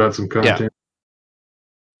put out some content.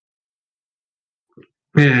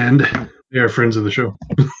 Yeah. And they are friends of the show.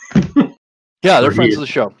 Yeah, they're friends of the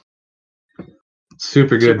show.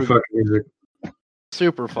 Super good fucking music.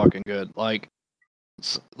 Super fucking good.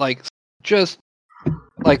 Just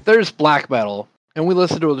there's black metal, and we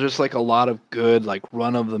listen to just like a lot of good, like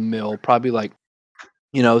run of the mill, probably like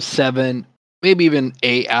 7, maybe even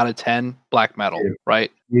 8 out of 10 black metal,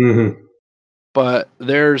 right? Mm-hmm. But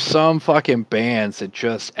there's some fucking bands that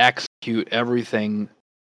just execute everything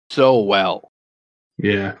so well.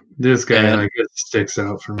 Yeah, this guy it sticks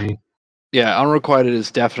out for me. Yeah, Unrequited is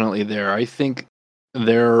definitely there. I think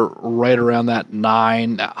they're right around that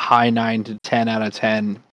high 9 to 10 out of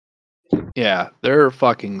 10. Yeah, they're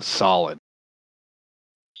fucking solid.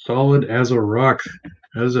 Solid as a rock,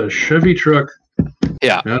 as a Chevy truck.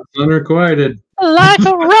 Yeah, that's Unrequited. Like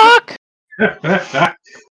a rock.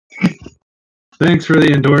 Thanks for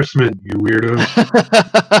the endorsement, you weirdo.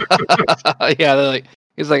 Yeah,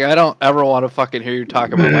 he's like, I don't ever want to fucking hear you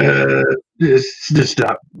talk about my just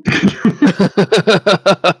stop.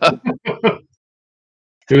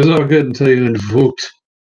 It was all good until you invoked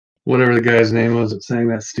whatever the guy's name was that sang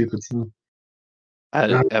that stupid song.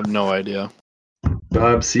 I have no idea.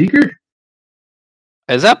 Bob Seger?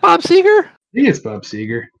 Is that Bob Seger? I think it's Bob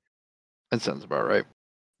Seger. That sounds about right.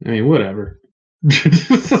 I mean, whatever.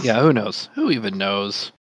 Yeah, who knows? Who even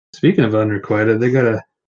knows? Speaking of Unrequited, they got a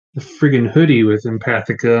friggin' hoodie with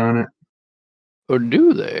Empathica on it. Or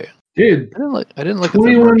do they? Dude, I didn't look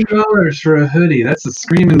 $21 for a hoodie. That's a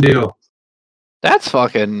screaming deal. That's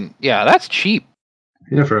fucking that's cheap.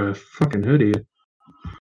 Yeah, for a fucking hoodie.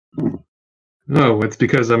 Oh, it's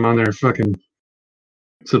because I'm on their fucking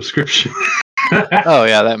subscription. Oh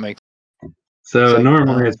yeah, that makes sense. So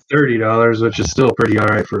normally it's $30, which is still pretty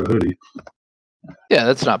alright for a hoodie. Yeah,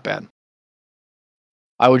 that's not bad.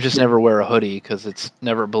 I would just never wear a hoodie because it's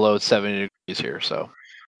never below 70 degrees here. So,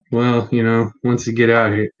 well, once you get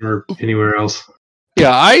out here or anywhere else.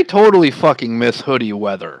 Yeah, I totally fucking miss hoodie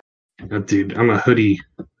weather. Dude, I'm a hoodie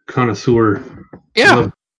connoisseur. Yeah, I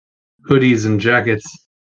love hoodies and jackets.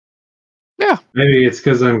 Yeah, maybe it's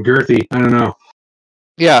because I'm girthy. I don't know.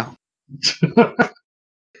 Yeah, it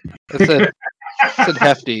said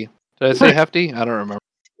hefty. Did I say hefty? I don't remember.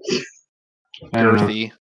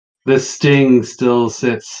 Girthy. The sting still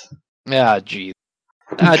sits. Yeah, jeez.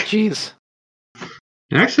 Jeez.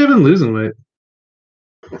 Actually, I've been losing weight.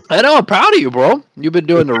 I know. I'm proud of you, bro. You've been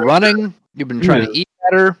doing the running. You've been trying to eat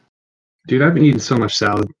better. Dude, I've been eating so much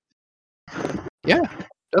salad. Yeah,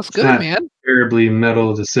 that's good, man. Terribly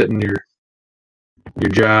metal to sit in your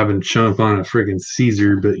job and chomp on a freaking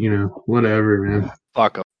Caesar, but whatever, man.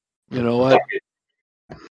 Fuck them. You know what?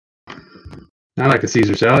 I like a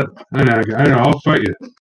Caesar salad. I know. I'll fight you.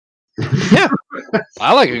 Yeah,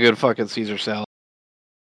 I like a good fucking Caesar salad.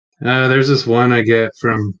 There's this one I get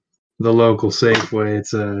from the local Safeway.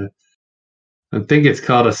 I think it's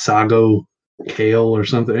called a sago kale or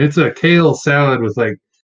something. It's a kale salad with like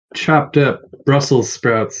chopped up Brussels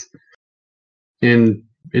sprouts, and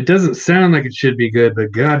it doesn't sound like it should be good,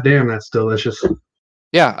 but goddamn, that's delicious.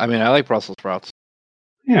 Yeah, I mean, I like Brussels sprouts.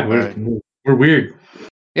 Yeah, we're weird.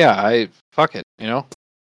 Yeah, fuck it,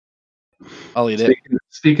 I'll eat it.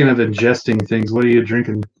 Speaking of ingesting things, what are you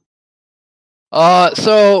drinking?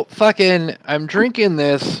 So fucking, I'm drinking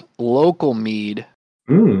this local mead.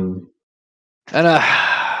 And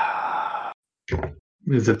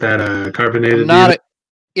is it that carbonated?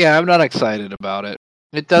 Yeah, I'm not excited about it.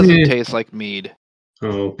 It doesn't taste like mead.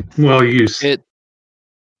 Oh well, you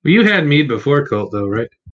had mead before Cult though, right?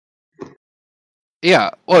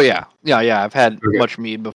 Yeah. Oh yeah. I've had much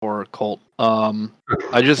mead before Cult. I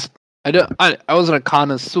wasn't a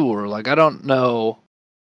connoisseur. Like, I don't know.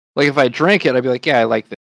 Like, if I drank it, I'd be like, yeah, I like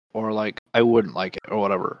this, or like, I wouldn't like it, or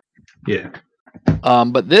whatever. Yeah.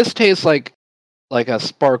 But this tastes like a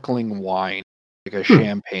sparkling wine, like a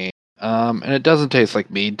champagne. And it doesn't taste like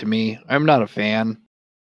mead to me. I'm not a fan.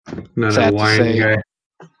 Not a wine guy.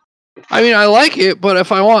 I mean, I like it, but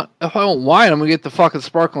if I want wine, I'm gonna get the fucking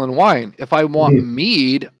sparkling wine. If I want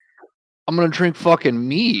mead, I'm gonna drink fucking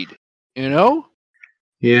mead.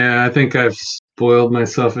 Yeah, I think I've spoiled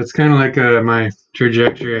myself. It's kind of like my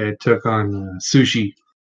trajectory I took on sushi.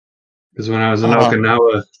 Because when I was in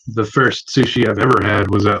Okinawa, the first sushi I've ever had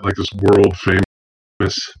was at like this world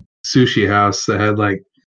famous sushi house that had like,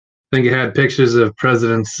 I think it had pictures of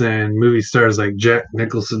presidents and movie stars like Jack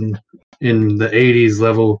Nicholson in the 80s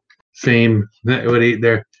level fame that would eat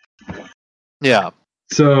there. Yeah.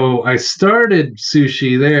 So I started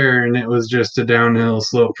sushi there, and it was just a downhill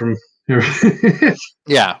slope from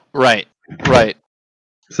Yeah, right. Right.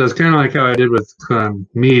 So it's kind of like how I did with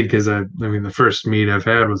mead, because I mean, the first mead I've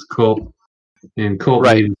had was Colt, and Colt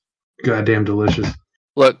Right. mead is goddamn delicious.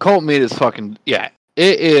 Look, Colt meat is fucking, yeah,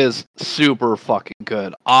 it is super fucking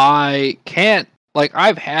good. I can't, like,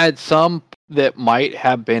 I've had some that might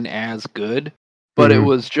have been as good, but it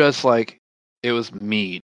was just like, it was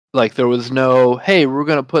mead. Like, there was no, hey, we're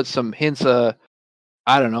going to put some hints of,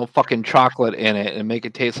 I don't know, fucking chocolate in it and make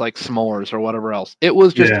it taste like s'mores or whatever else. It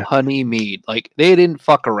was just honey mead. Like, they didn't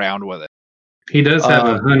fuck around with it. He does have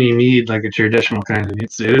a honey mead, like a traditional kind of.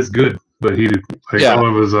 It is good, but he did like some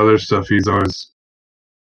of his other stuff. He's always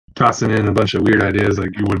tossing in a bunch of weird ideas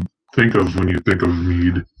like you would think of when you think of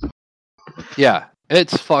mead. Yeah,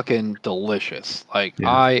 it's fucking delicious. Like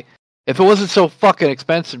if it wasn't so fucking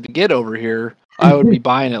expensive to get over here, I would be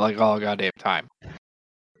buying it like all goddamn time.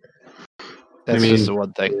 That's just the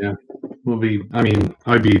one thing. Yeah,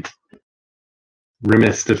 I'd be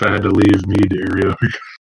remiss if I had to leave mead area.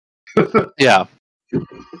 Yeah.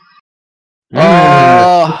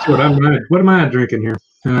 What am I drinking here?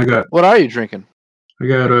 And what are you drinking? I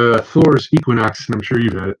got Thor's Equinox, and I'm sure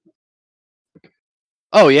you've had it.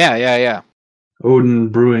 Oh yeah. Odin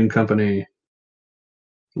Brewing Company,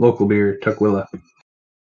 local beer, Tukwila,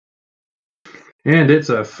 and it's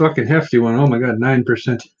a fucking hefty one. Oh my god,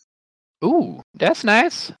 9%. Ooh, that's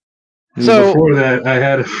nice. And so before that, I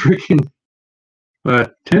had a freaking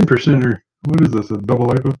 10%, or what is this? A double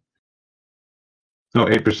IPA? No,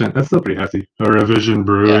 8%. That's still pretty hefty. A Revision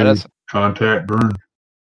Brewing Contact Burn.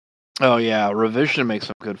 Oh yeah, Revision makes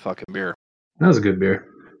some good fucking beer. That was a good beer.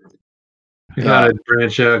 I thought I'd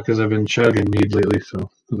branch out because I've been chugging mead lately, so I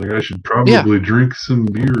was like, I should probably drink some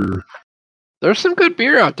beer. There's some good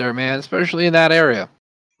beer out there, man, especially in that area.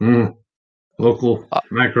 Local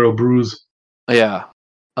micro brews. Yeah.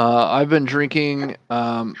 I've been drinking,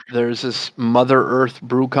 there's this Mother Earth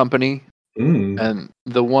Brew Company, and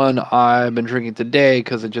the one I've been drinking today,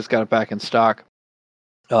 because it just got it back in stock,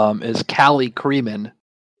 is Cali Creamin',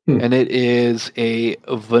 and it is a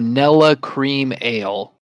vanilla cream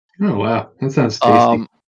ale. Oh, wow. That sounds tasty.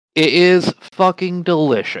 It is fucking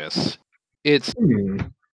delicious. It's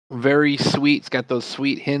very sweet. It's got those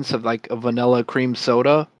sweet hints of like a vanilla cream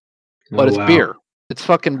soda, but it's beer. It's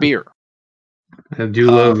fucking beer. I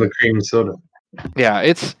do love the cream soda. Yeah,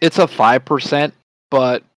 it's a 5%,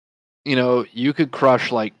 but you could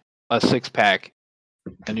crush like a 6-pack,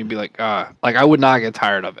 and you'd be like, like I would not get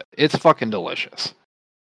tired of it. It's fucking delicious.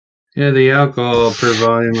 Yeah, the alcohol per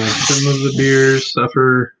volume, like some of the beers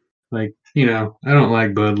suffer. Like, I don't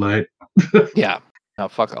like Bud Light. Yeah, no,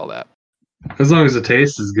 fuck all that. As long as the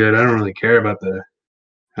taste is good, I don't really care about the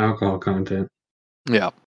alcohol content.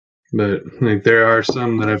 Yeah. But like, there are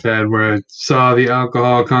some that I've had where I saw the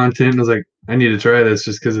alcohol content and was like, I need to try this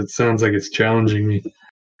just because it sounds like it's challenging me.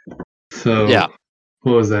 So,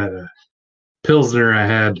 what was that? Pilsner I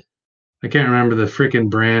had. I can't remember the freaking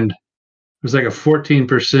brand. It was like a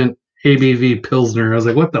 14% ABV Pilsner. I was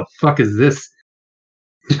like, what the fuck is this?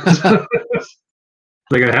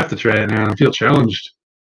 Like, I have to try it now. I feel challenged.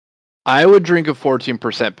 I would drink a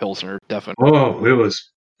 14% Pilsner, definitely. Oh,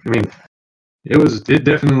 it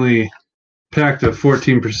definitely packed a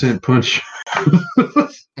 14% punch.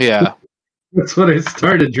 Yeah. That's what I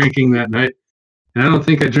started drinking that night. And I don't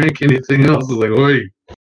think I drank anything else. I was like, oi.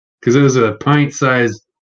 Because it was a pint-sized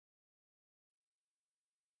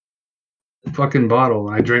fucking bottle,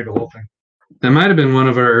 and I drank the whole thing. That might have been one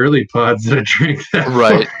of our early pods that I drank that.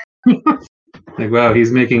 Right. Like, wow,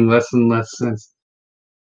 he's making less and less sense.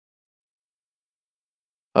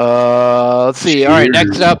 Let's see. All right,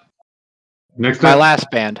 next up. My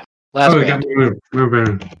last band.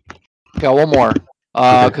 Band. Got one more.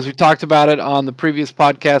 Because we talked about it on the previous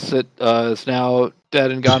podcast that is now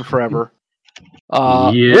dead and gone forever.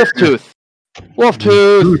 Wolftooth.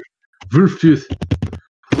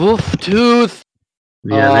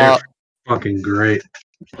 Yeah, they're fucking great.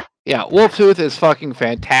 Yeah, Wolftooth is fucking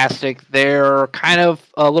fantastic. They're kind of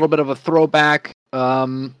a little bit of a throwback,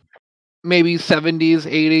 maybe 70s,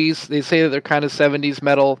 80s. They say that they're kind of 70s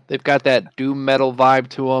metal. They've got that doom metal vibe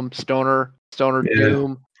to them, stoner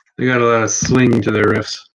doom. They got a lot of swing to their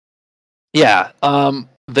riffs. Yeah,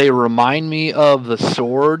 they remind me of The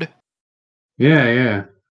Sword. Yeah.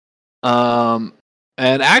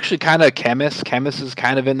 And actually kind of Chemist. Chemist is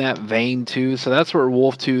kind of in that vein too, so that's where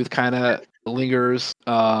Wolftooth kind of lingers.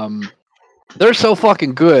 They're so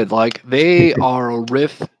fucking good. Like, they are a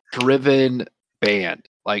riff-driven band.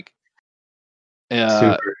 Like,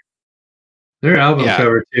 super. Their album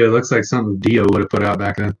cover too. It looks like something Dio would have put out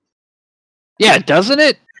back then. Yeah, doesn't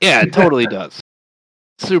it? Yeah, it totally does.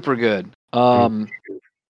 Super good.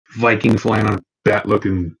 Viking flying on a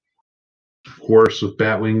bat-looking horse with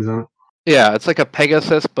bat wings on it. Yeah, it's like a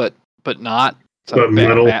Pegasus, but not. It's But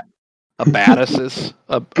metal. A Batasis,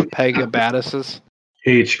 a Pegabatasis.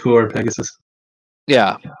 H-core Pegasus.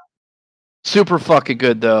 Yeah. Super fucking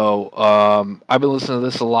good though. I've been listening to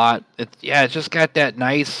this a lot. It's just got that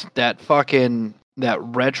nice, that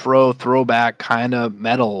retro throwback kind of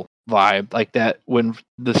metal vibe, like that when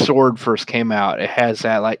the Sword first came out. It has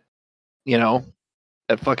that, like,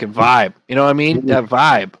 that fucking vibe. You know what I mean? That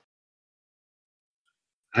vibe.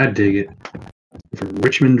 I dig it. From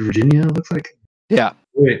Richmond, Virginia, it looks like. Yeah.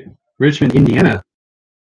 Wait, Richmond, Indiana.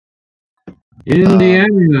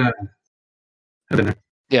 Indiana. I've been there.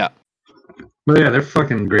 Yeah. But yeah, they're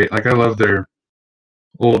fucking great. Like, I love their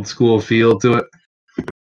old school feel to it.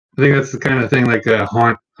 I think that's the kind of thing like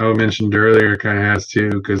Haunt I mentioned earlier kind of has too,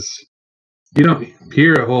 because you don't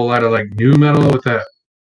hear a whole lot of like new metal with that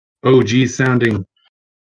OG sounding,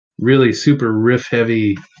 really super riff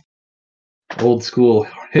heavy, old school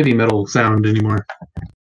heavy metal sound anymore.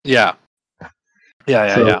 Yeah.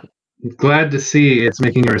 Yeah. So, yeah. Glad to see it's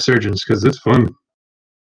making a resurgence because it's fun.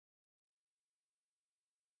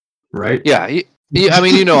 Right? Yeah. I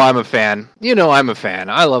mean, I'm a fan. I'm a fan.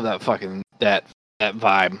 I love that fucking that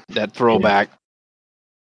vibe, that throwback.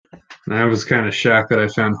 And I was kind of shocked that I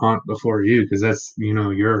found Haunt before you, because that's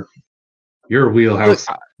your wheelhouse.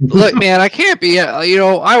 Look, man, I can't be. I'm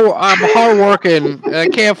hardworking. I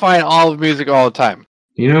can't find all the music all the time.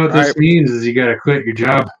 You know what this means is you got to quit your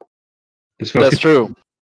job. That's true.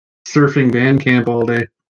 Surfing Bandcamp all day.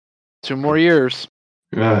 2 more years.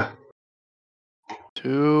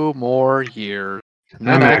 2 more years.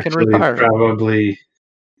 Then I can retire. Probably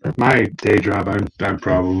my day job. I'm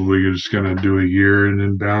probably just gonna do a year and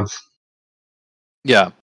then bounce.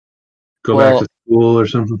 Yeah. Go back to school or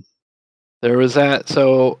something. There was that.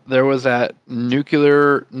 So there was that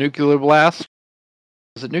nuclear blast.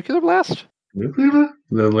 Was it Nuclear Blast? Nuclear Blast?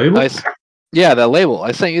 The label? Yeah, that label.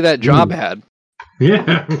 I sent you that job ad.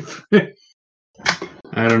 Yeah.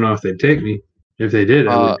 I don't know if they'd take me. If they did,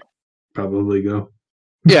 I would probably go.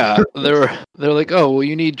 Yeah, they're like, oh, well,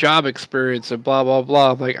 you need job experience and blah blah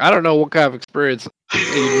blah. I'm like, I don't know what kind of experience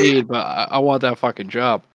you need, but I want that fucking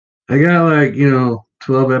job. I got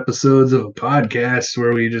 12 episodes of a podcast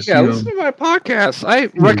where we just listen to my podcast. I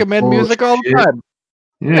recommend music all the time.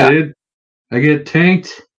 Yeah, dude. I get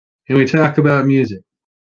tanked and we talk about music.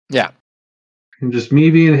 Yeah. And just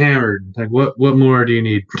me being hammered. Like, what more do you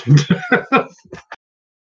need?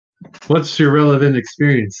 What's your relevant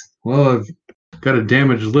experience? Well, I've got a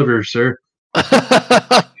damaged liver, sir.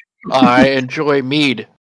 I enjoy mead,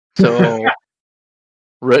 so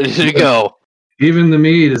ready to go. Even the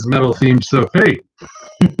mead is metal themed, so hey.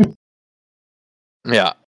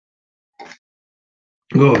 Yeah.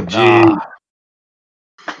 Oh, gee.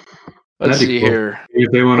 Let's see here.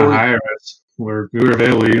 If they want to hire us, we're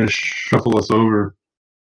available. You can shuffle us over.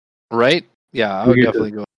 Right? Yeah, I would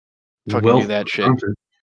definitely go fucking do that shit.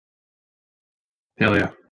 Hell yeah.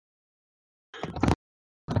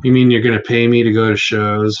 You mean you're going to pay me to go to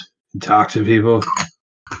shows and talk to people?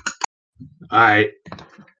 Alright.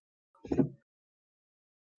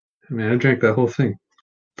 Man, I drank that whole thing.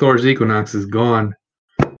 Thor's Equinox is gone.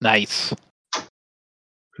 Nice.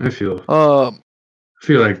 I feel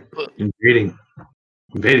like invading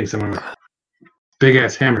someone with big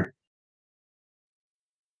ass hammer.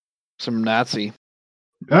 Some Nazi.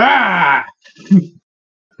 Ah!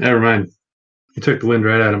 Never mind. You took the wind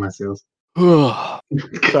right out of my sails.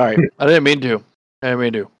 Sorry, I didn't mean to.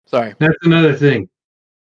 Sorry. That's another thing.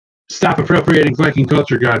 Stop appropriating Viking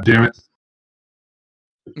culture, goddammit.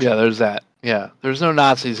 Yeah, there's that. Yeah, there's no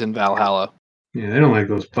Nazis in Valhalla. Yeah, they don't like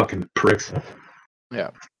those fucking pricks.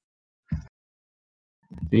 Yeah.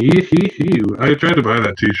 I tried to buy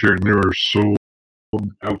that t-shirt and they were sold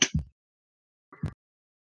out.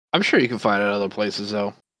 I'm sure you can find it other places,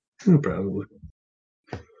 though. Probably.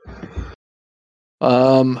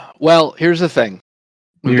 Well, here's the thing.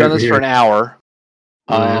 We've done this for an hour.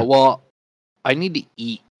 Well, I need to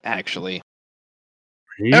eat, actually.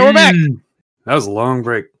 And we're back! That was a long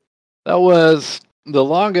break. That was the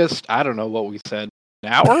longest, I don't know what we said,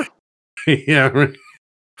 an hour? Yeah,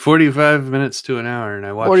 45 minutes to an hour, and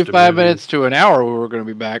I watched 45 minutes to an hour we were going to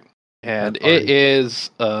be back. And it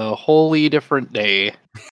is a wholly different day.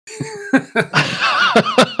 I'm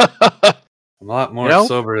a lot more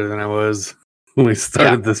sober than I was when we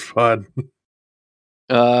started this pod.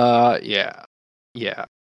 Yeah.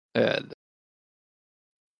 And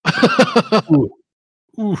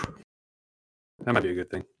Ooh. That might be a good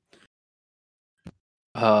thing.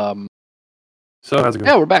 So how's it going?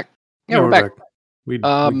 Yeah, we're back. We're back. We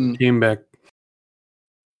came back.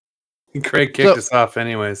 Craig kicked us off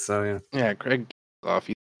anyway, so yeah. Yeah, Craig off,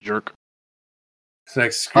 you jerk. It's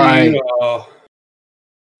like screw you all.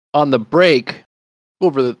 On the break,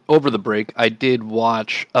 over the break, I did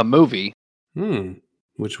watch a movie.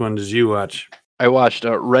 Which one did you watch? I watched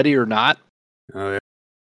Ready or Not. Oh yeah.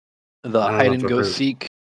 The hide and go seek.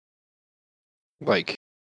 Like,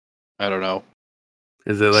 I don't know.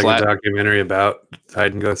 Is it like a documentary about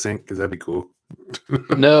hide and go seek? Because that'd be cool.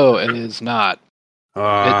 No, it is not.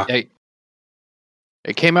 It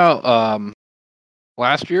came out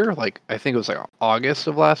last year. Like, I think it was like August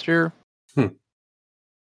of last year. And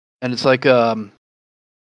it's like I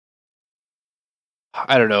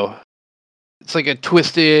don't know. It's like a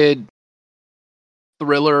twisted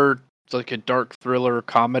thriller. It's like a dark thriller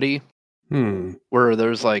comedy. Where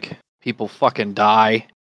there's like people fucking die,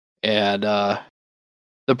 and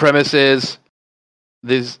the premise is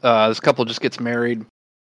this couple just gets married,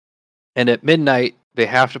 and at midnight they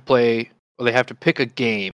have to pick a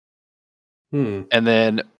game, and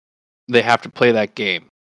then they have to play that game,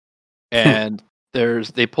 and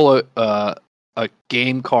they pull a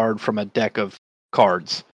game card from a deck of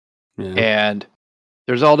cards, and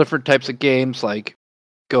there's all different types of games like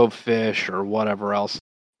Go Fish or whatever else.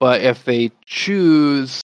 But if they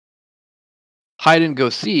choose hide and go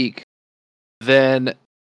seek, then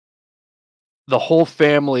the whole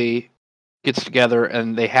family gets together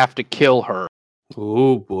and they have to kill her.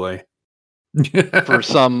 Oh boy. For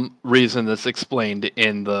some reason that's explained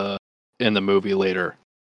in the movie later.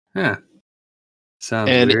 Yeah. Sounds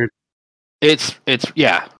weird. It's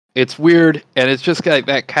weird, and it's just like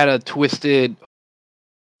that kind of twisted,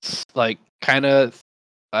 like kind of,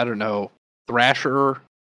 I don't know, thrasher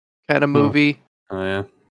kind of movie. Oh yeah.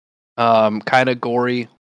 Kind of gory,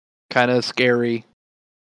 kind of scary,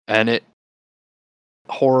 and it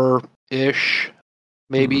horror-ish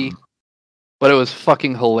maybe, but it was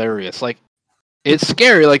fucking hilarious. Like, it's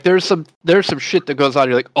scary. Like, there's some shit that goes on.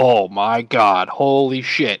 You're like, oh my god, holy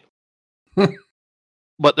shit.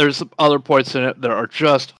 But there's some other points in it that are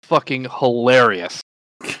just fucking hilarious.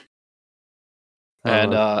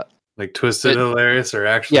 And like twisted hilarious or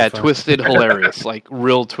actually funny? Twisted hilarious, like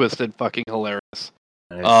real twisted fucking hilarious.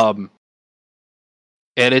 Nice.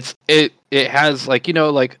 And it has like, you know,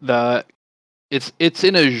 like it's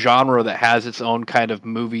in a genre that has its own kind of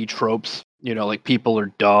movie tropes, you know, like people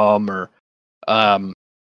are dumb, or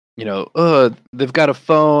you know, they've got a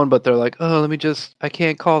phone but they're like, I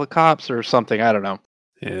can't call the cops or something, I don't know.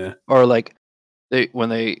 Yeah. Or like when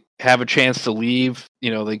they have a chance to leave,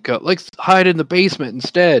 you know, they go like hide in the basement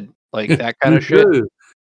instead, like that kind of shit.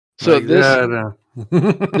 So like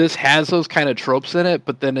this has those kind of tropes in it,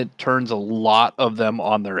 but then it turns a lot of them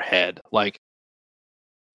on their head. Like,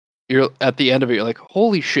 you're at the end of it, you're like,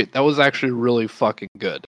 holy shit, that was actually really fucking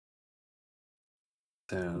good.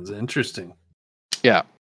 Sounds interesting. Yeah.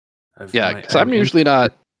 Because I'm usually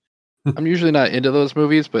not into those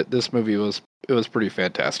movies, but this movie was pretty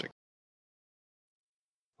fantastic.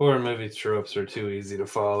 Horror movie tropes are too easy to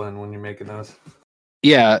fall in when you're making those.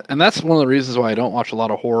 Yeah, and that's one of the reasons why I don't watch a lot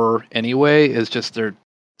of horror anyway, is just they're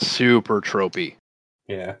super tropey.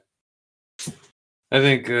 Yeah. I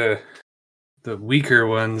think the weaker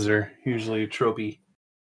ones are usually tropey.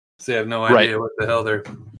 So they have no idea what the hell they're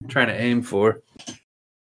trying to aim for.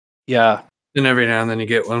 Yeah. And every now and then you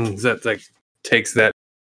get one that like takes that.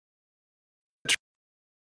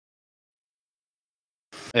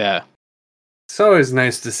 Yeah. It's always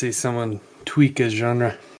nice to see someone tweak a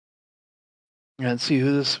genre. Let's see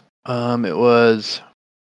who this. It was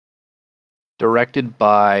directed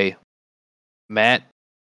by Matt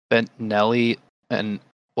Bettinelli and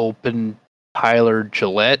Open Tyler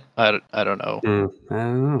Gillette. I don't know I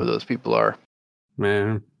don't know who those people are.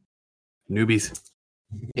 Man, newbies.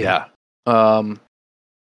 Yeah. But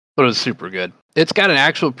it was super good. It's got an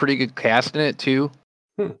actual pretty good cast in it too.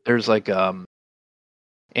 There's like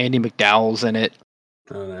Andy McDowell's in it.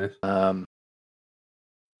 Oh, nice.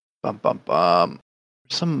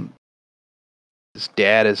 His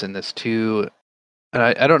dad is in this too, and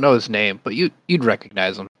I don't know his name, but you'd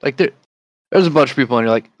recognize him. Like there's a bunch of people, and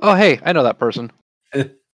you're like, oh hey, I know that person.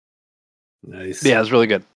 Nice. Yeah, it's really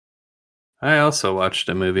good. I also watched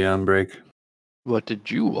a movie on break. What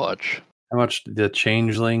did you watch? I watched The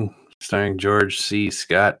Changeling, starring George C.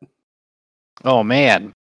 Scott. Oh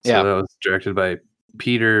man, yeah. So that was directed by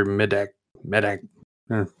Peter Medak.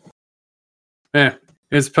 Yeah,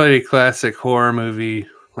 it's probably a classic horror movie,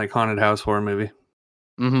 like haunted house horror movie.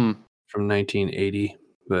 Mm-hmm. From 1980.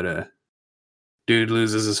 But dude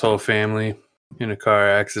loses his whole family in a car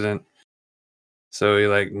accident. So he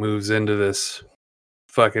like moves into this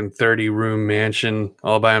fucking 30-room mansion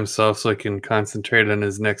all by himself so he can concentrate on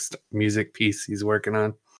his next music piece he's working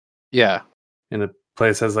on. Yeah. And the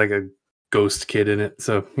place has like a ghost kid in it.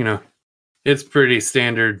 So, it's pretty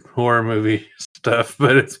standard horror movie stuff,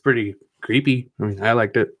 but it's pretty creepy. I mean, I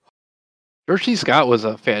liked it. George C. Scott was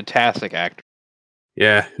a fantastic actor.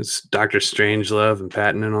 Yeah, it's Dr. Strangelove and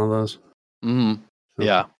Patton and all those. Mm-hmm. So,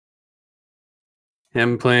 yeah.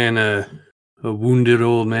 Him playing a wounded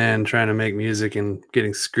old man trying to make music and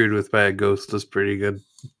getting screwed with by a ghost was pretty good.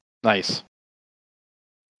 Nice.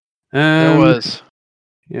 There was.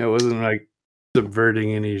 Yeah, it wasn't like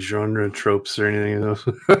subverting any genre tropes or anything else.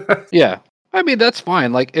 Yeah. I mean, that's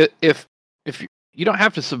fine. Like, if you don't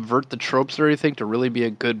have to subvert the tropes or anything to really be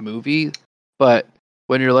a good movie, but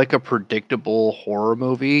when you're like a predictable horror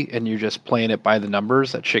movie and you're just playing it by the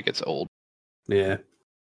numbers, that shit gets old. Yeah.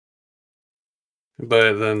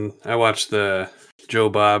 But then I watched the Joe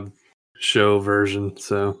Bob show version,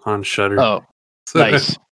 so on Shudder. Oh, so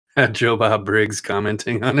nice. Had Joe Bob Briggs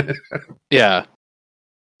commenting on it. Yeah.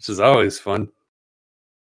 Which is always fun.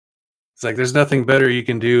 It's like there's nothing better you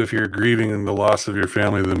can do if you're grieving the loss of your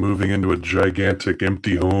family than moving into a gigantic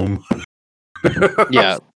empty home.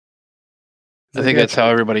 Yeah. I think that's how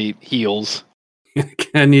everybody heals.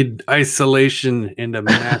 I need isolation in a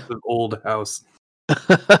massive old house.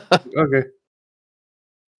 Okay.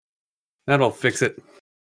 That'll fix it.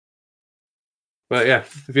 But yeah,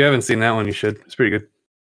 if you haven't seen that one, you should. It's pretty good.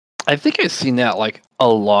 I think I've seen that like a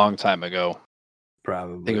long time ago.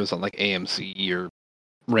 Probably. I think it was on like AMC or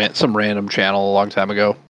some random channel a long time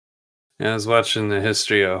ago. Yeah, I was watching the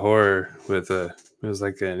history of horror with it was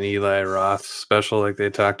like an Eli Roth special. Like they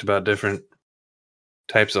talked about different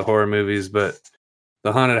types of horror movies, but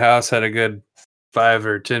The Haunted House had a good 5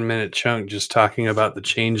 or 10 minute chunk just talking about the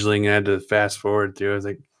Changeling. I had to fast forward through. I was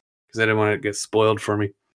like, because I didn't want it to get spoiled for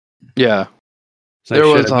me. Yeah. So there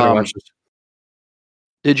was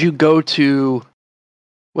did you go to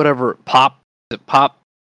whatever Pop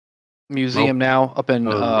Museum now up in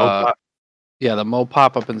the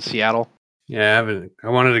Mopop up in Seattle? Yeah, I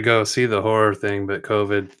wanted to go see the horror thing, but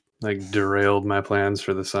COVID like derailed my plans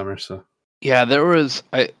for the summer. So yeah, there was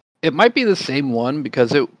it might be the same one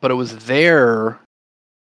because it was there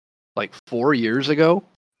like 4 years ago.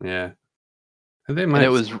 Yeah, and they might. And it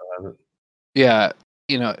was yeah.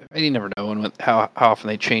 You never know how often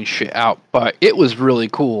they change shit out, but it was really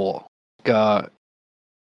cool. I'm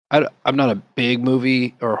not a big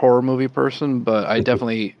movie or horror movie person, but I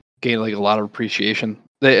definitely gained like a lot of appreciation.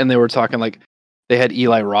 They were talking like they had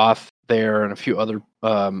Eli Roth there and a few other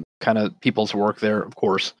kind of people's work there, of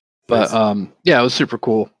course. But yeah, it was super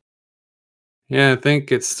cool. Yeah, I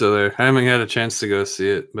think it's still there. I haven't had a chance to go see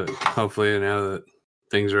it, but hopefully now that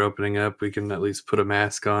things are opening up, we can at least put a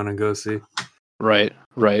mask on and go see. Right.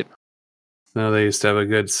 No, they used to have a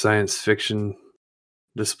good science fiction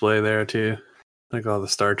display there too, like all the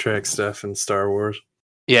Star Trek stuff and Star Wars.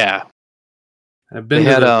 Yeah, I've been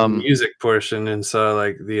to the music portion and saw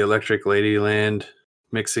like the Electric Ladyland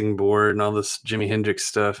mixing board and all this Jimi Hendrix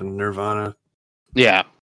stuff and Nirvana. Yeah,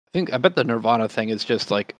 I bet the Nirvana thing is just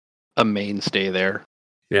like a mainstay there.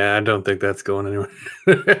 Yeah, I don't think that's going anywhere.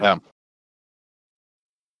 Yeah.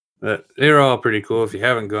 But they're all pretty cool if you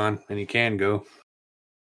haven't gone, and you can go.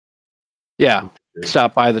 Yeah,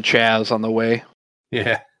 stop by the Chaz on the way.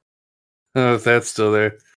 Yeah. Oh, if that's still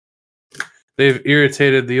there. They've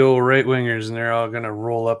irritated the old right-wingers, and they're all going to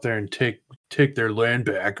roll up there and take their land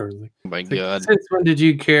back. Or oh my God. Since when did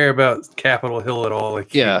you care about Capitol Hill at all?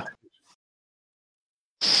 Like, yeah.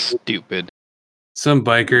 Stupid. Some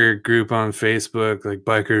biker group on Facebook, like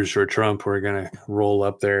Bikers for Trump, were going to roll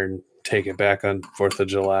up there and take it back on 4th of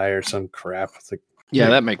July or some crap. It's like, yeah,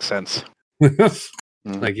 that makes sense.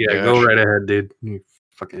 Like, yeah, go right ahead, dude. You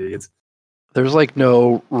fucking idiots. There's like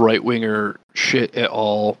no right-winger shit at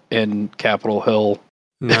all in Capitol Hill.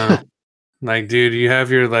 No. Like, dude, you have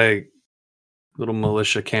your like little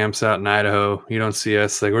militia camps out in Idaho. You don't see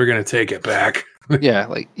us. Like, we're going to take it back. Yeah,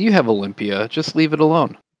 like you have Olympia. Just leave it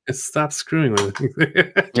alone. Stop screwing with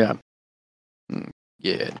it. Yeah.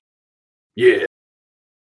 Yeah. Yeah.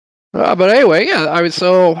 But anyway, yeah.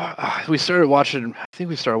 We started watching. I think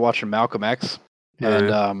we started watching Malcolm X,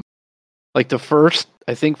 and like the first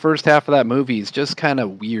half of that movie is just kind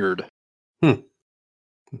of weird. Yeah,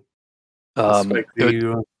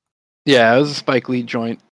 it was a Spike Lee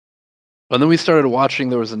joint. And then we started watching.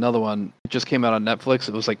 There was another one. It just came out on Netflix.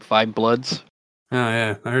 It was like Five Bloods. Oh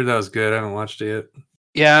yeah, I heard that was good. I haven't watched it yet.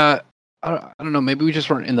 Yeah, I don't know. Maybe we just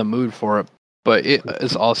weren't in the mood for it. But it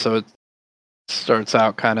is also it starts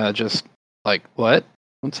out kind of just like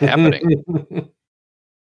what's happening?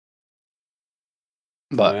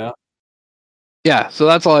 But yeah, so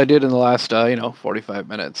that's all I did in the last 45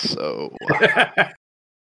 minutes. So I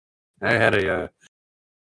had a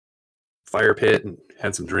fire pit and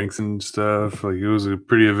had some drinks and stuff. Like, it was a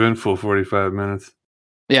pretty eventful 45 minutes.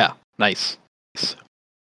 Yeah, nice.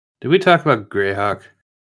 Did we talk about Greyhawk?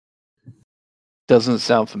 Doesn't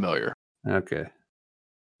sound familiar. Okay.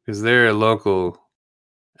 Because they're a local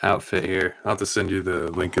outfit here. I'll have to send you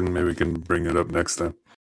the link and maybe we can bring it up next time.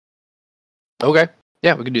 Okay.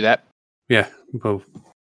 Yeah, we can do that. Yeah. Well,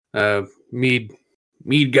 Mead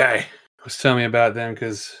guy was telling me about them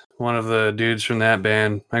because one of the dudes from that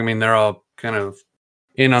band, I mean, they're all kind of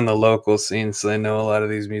in on the local scene, so they know a lot of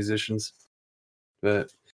these musicians. But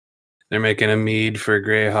they're making a Mead for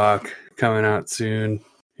Greyhawk coming out soon,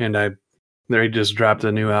 and they just dropped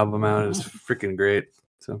a new album out. It's freaking great.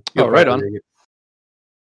 So right on.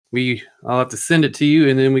 I'll have to send it to you,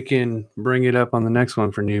 and then we can bring it up on the next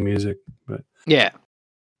one for new music. But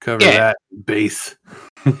cover that bass.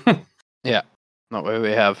 Yeah, that way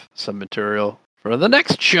we have some material for the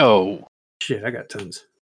next show. Shit, I got tons.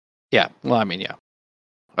 Yeah, well, I mean, yeah,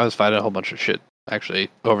 I was finding a whole bunch of shit actually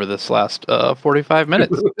over this last 45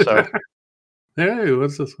 minutes. So, hey,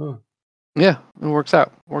 what's this one? Yeah, it works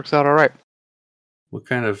out. Works out all right. What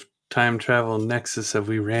kind of time travel nexus have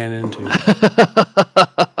we ran into?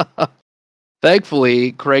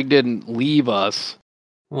 Thankfully, Craig didn't leave us.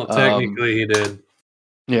 Well, technically he did.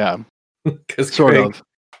 Yeah. Because sort of.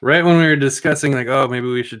 Right when we were discussing, like, oh, maybe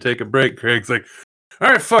we should take a break, Craig's like, all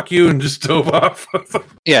right, fuck you, and just dove off.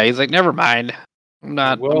 Yeah, he's like, never mind. I'm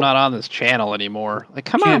not on this channel anymore. Like,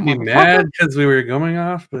 come on, can't be mad because we were going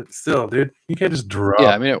off, but still, dude, you can't just drop.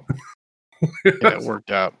 Yeah, I mean, it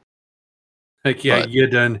worked out. Like, yeah, you're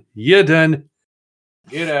done. You're done.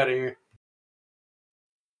 Get out of here.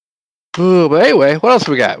 Ooh, but anyway, what else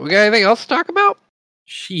we got? We got anything else to talk about?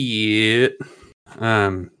 Shit.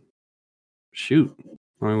 Shoot.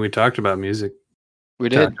 I mean, we talked about music. We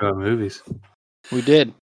did. Talked about movies. We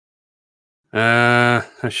did. You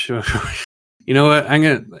know what?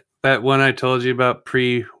 That one I told you about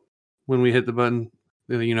when we hit the button.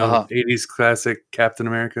 80s classic Captain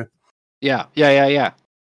America. Yeah.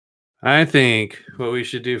 I think what we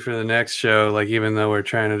should do for the next show, like, even though we're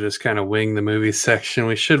trying to just kind of wing the movie section,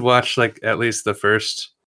 we should watch, like, at least the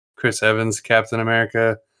first Chris Evans Captain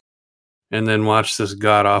America, and then watch this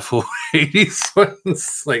god awful 80s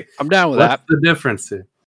ones. Like, I'm down with what's that. the difference here?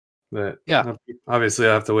 But yeah, obviously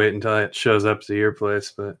I'll have to wait until it shows up to your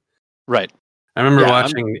place. But right, I remember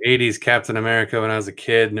watching 80s Captain America when I was a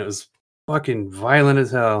kid, and it was fucking violent as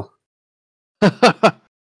hell.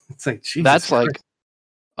 It's like, Jesus that's Christ.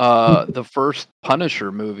 Like the first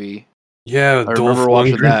Punisher movie. Yeah, I remember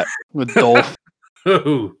watching that with Dolph.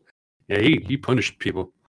 Oh, yeah, he punished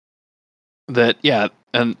people.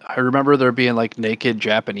 And I remember there being like naked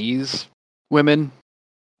Japanese women.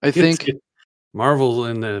 I think Marvel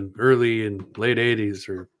in the early and late 80s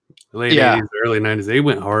or late 80s, early 90s, they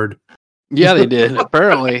went hard. Yeah, they did,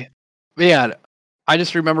 apparently. But yeah, I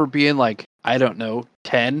just remember being like, I don't know,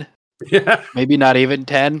 10. Yeah. Maybe not even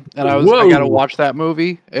 10. And I gotta watch that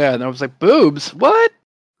movie. Yeah, and I was like, boobs, what?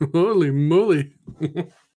 Holy moly.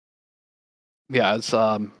 Yeah, it's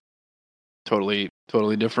totally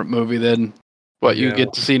different movie than what you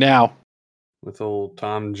get to see now. With old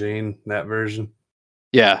Tom Jane, that version.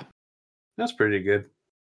 Yeah. That's pretty good.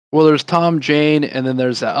 Well, there's Tom Jane, and then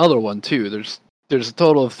there's that other one too. There's a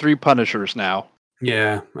total of 3 Punishers now.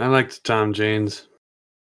 Yeah, I liked Tom Jane's.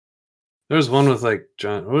 There was one with like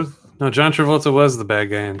John Travolta was the bad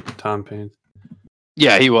guy in Tom Paine.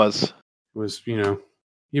 Yeah, he was. Was, you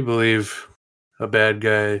believe a bad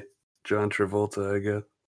guy, John Travolta, I guess.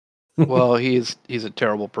 Well, he's a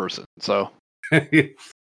terrible person. So, Ray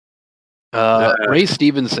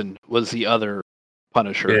Stevenson was the other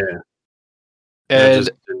Punisher. Yeah. And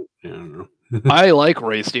I don't know. I like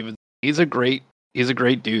Ray Stevenson. He's a great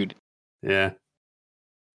dude. Yeah.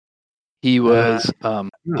 He was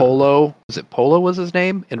Polo. Was it Polo was his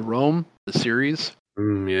name in Rome, the series?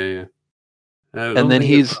 Yeah. And then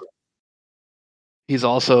he's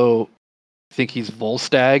also, I think he's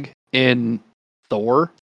Volstagg in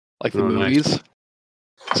Thor, like the movies. Nice.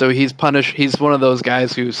 So he's punished. He's one of those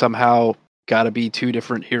guys who somehow got to be 2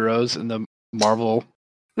 different heroes in the Marvel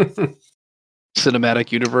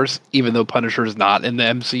cinematic universe, even though Punisher is not in the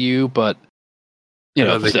MCU. But they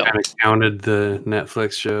kind of counted the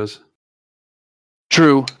Netflix shows.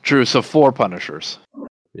 True. So 4 Punishers.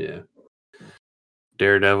 Yeah.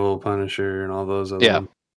 Daredevil, Punisher, and all those other ones.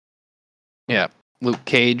 Yeah. Luke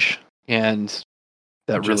Cage and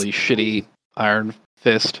that really shitty Iron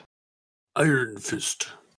Fist. Iron Fist.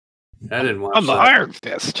 I didn't watch I'm the Iron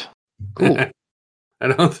Fist. Cool. I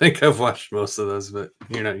don't think I've watched most of those, but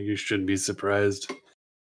you shouldn't be surprised.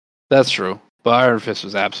 That's true. But Iron Fist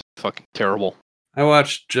was absolutely fucking terrible. I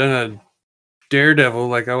watched Daredevil,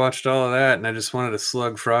 like I watched all of that, and I just wanted to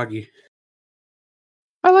slug Froggy.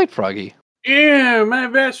 I like Froggy. Yeah, my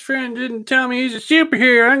best friend didn't tell me he's a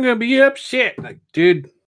superhero. I'm gonna be upset. Like, dude,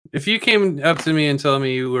 if you came up to me and told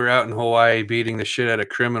me you were out in Hawaii beating the shit out of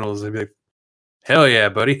criminals, I'd be like, hell yeah,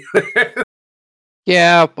 buddy.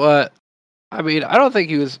 Yeah, but I mean, I don't think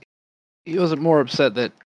he wasn't more upset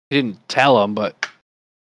that he didn't tell him, but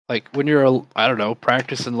like when you're, I don't know,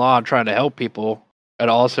 practicing law and trying to help people and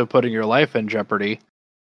also putting your life in jeopardy,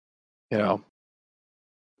 Yeah.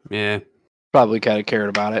 probably kind of cared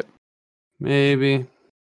about it. Maybe.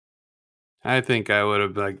 I think I would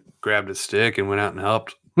have like grabbed a stick and went out and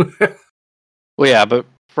helped. Well, yeah, but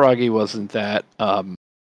Froggy wasn't that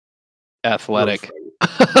athletic.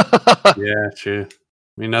 Yeah, true.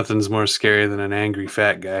 I mean, nothing's more scary than an angry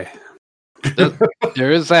fat guy.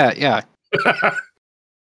 There is that, yeah.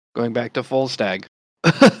 Going back to Full Stag.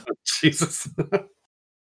 Jesus.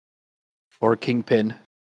 Or Kingpin.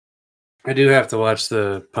 I do have to watch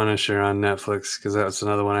The Punisher on Netflix because that's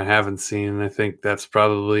another one I haven't seen. I think that's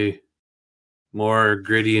probably more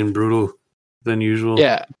gritty and brutal than usual.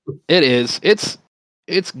 Yeah, it is. It's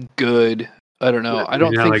good. I don't know. I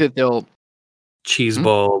don't think that they'll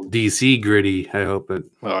cheeseball DC gritty. I hope it.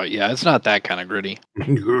 Well, yeah, it's not that kind of gritty.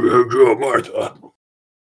 Martha,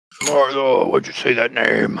 why'd you say that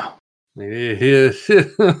name?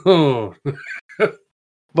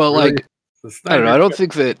 But like, I don't know. I don't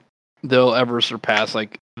think that they'll ever surpass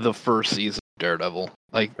like the first season of Daredevil.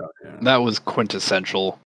 Like that was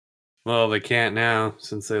quintessential. Well, they can't now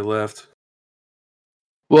since they left.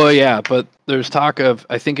 Well, yeah, but there's talk of,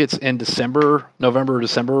 I think it's in November or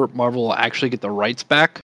December, Marvel will actually get the rights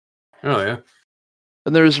back. Oh, yeah.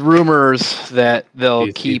 And there's rumors that they'll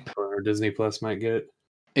keep... Or Disney Plus might get it.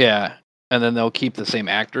 Yeah, and then they'll keep the same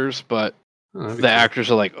actors, but the actors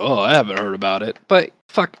are like, oh, I haven't heard about it. But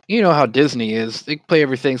fuck, you know how Disney is. They play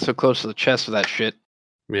everything so close to the chest with that shit.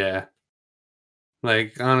 Yeah.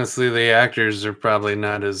 Like, honestly, the actors are probably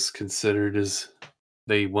not as considered as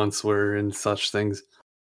they once were in such things.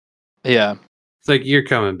 Yeah. It's like, you're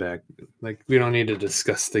coming back. Like, we don't need to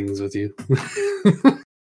discuss things with you.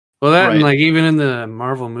 Well, that, and like, even in the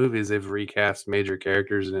Marvel movies, they've recast major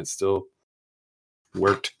characters and it still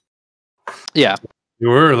worked. Yeah. You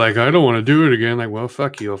were like, I don't want to do it again. Like, well,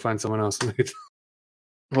 fuck you. I'll find someone else. What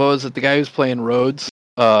was it? The guy who's playing Rhodes?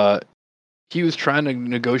 He was trying to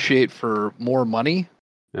negotiate for more money.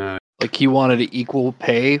 Like he wanted equal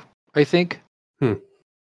pay, I think.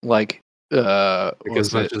 Like,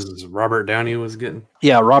 as much as Robert Downey was getting.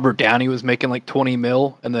 Yeah, Robert Downey was making like 20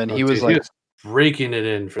 mil, and then he was raking it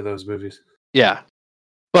in for those movies. Yeah,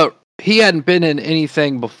 but he hadn't been in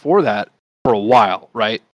anything before that for a while,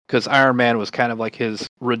 right? Because Iron Man was kind of like his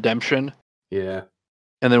redemption. Yeah.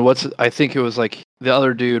 And then I think it was like the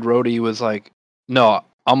other dude, Rhodey, was like, no,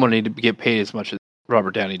 I'm going to need to get paid as much as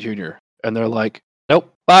Robert Downey Jr. And they're like,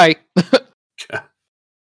 nope, bye.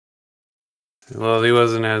 Well, he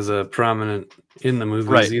wasn't as prominent in the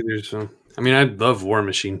movies either. So, I mean, I love War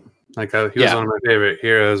Machine. Like, he was one of my favorite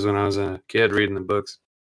heroes when I was a kid reading the books.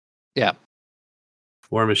 Yeah.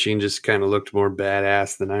 War Machine just kind of looked more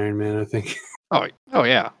badass than Iron Man, I think. Oh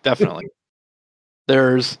yeah, definitely.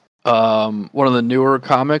 There's one of the newer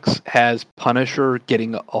comics has Punisher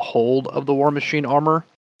getting a hold of the War Machine armor.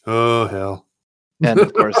 Oh hell! And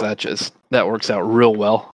of course that works out real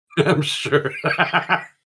well. I'm sure.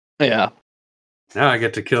 Yeah. Now I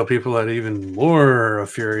get to kill people at even more a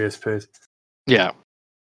furious pace. Yeah.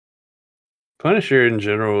 Punisher in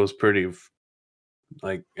general was pretty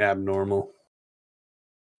like abnormal.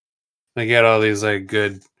 Like you had all these like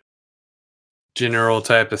good general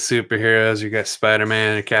type of superheroes. You got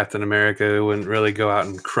Spider-Man and Captain America who wouldn't really go out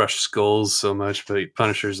and crush skulls so much, but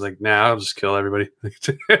Punisher's like, nah, I'll just kill everybody.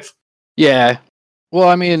 Yeah. Well,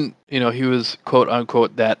 I mean, he was quote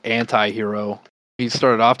unquote that anti-hero. He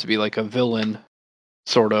started off to be like a villain,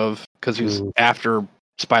 sort of, because he was after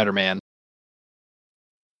Spider-Man.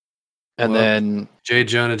 And then J.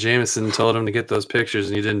 Jonah Jameson told him to get those pictures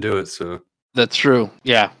and he didn't do it, so that's true.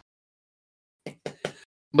 Yeah.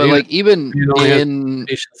 But like even in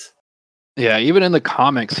the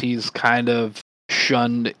comics, he's kind of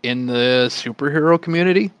shunned in the superhero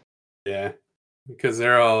community. Yeah, because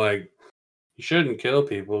they're all like, "You shouldn't kill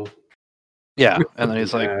people." Yeah, and then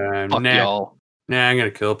he's like, "Fuck y'all." Nah, I'm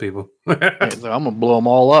gonna kill people. He's like, I'm gonna blow them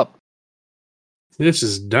all up. This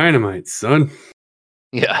is dynamite, son.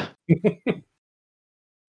 Yeah.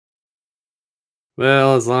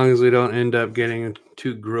 Well, as long as we don't end up getting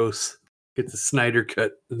too gross. Get the Snyder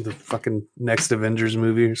cut in the fucking next Avengers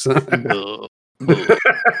movie or something.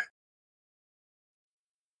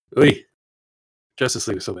 Oy. Justice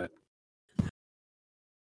League is so bad.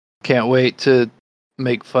 Can't wait to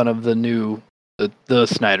make fun of the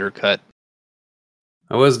Snyder cut.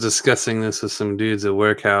 I was discussing this with some dudes at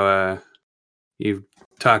work, how you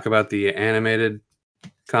talk about the animated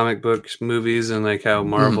comic books movies and like how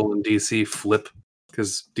Marvel and DC flip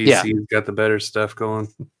because DC's got the better stuff going.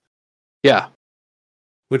 Yeah.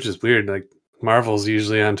 Which is weird. Like Marvel's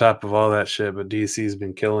usually on top of all that shit, but DC's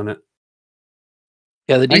been killing it.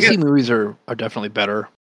 Yeah, the DC movies are definitely better. I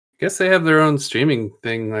guess they have their own streaming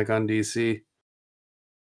thing like on DC.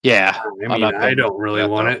 Yeah. I mean, I don't really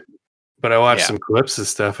want it, but I watched some clips and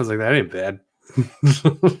stuff. I was like, that ain't bad.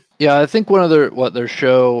 Yeah, I think one of their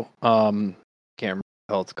show, can't remember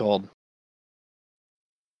what it's called.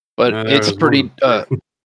 But it's pretty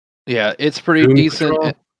it's pretty Doom decent.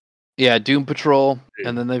 Patrol? Yeah, Doom Patrol.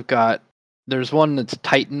 And then there's one that's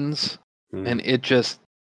Titans, and it just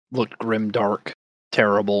looked grim dark.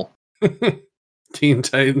 Terrible. Teen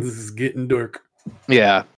Titans is getting dark.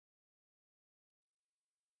 Yeah.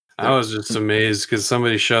 I was just amazed because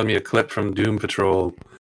somebody showed me a clip from Doom Patrol.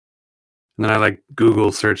 And then I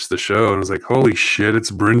Google searched the show and I was like, holy shit,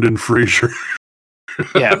 it's Brendan Fraser.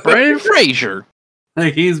 Yeah, Brendan Fraser.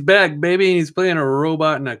 Like he's back, baby, and he's playing a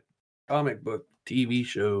robot in a comic book TV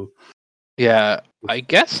show. Yeah, I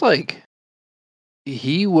guess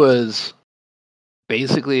he was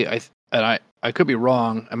basically I could be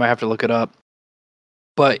wrong. I might have to look it up.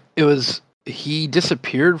 But he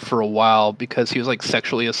disappeared for a while because he was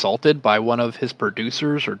sexually assaulted by one of his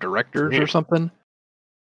producers or directors or something.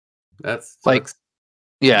 That's some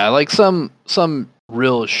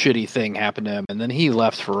real shitty thing happened to him, and then he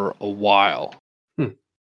left for a while. I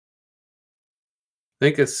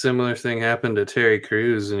think a similar thing happened to Terry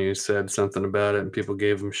Crews, and he said something about it, and people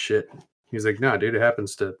gave him shit. He's like, "No, dude, it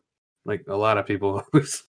happens to a lot of people."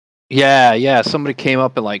 Yeah. Somebody came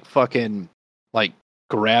up and fucking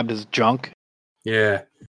grabbed his junk. Yeah,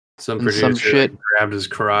 some producer shit grabbed his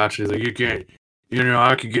crotch. He's like, "You can't,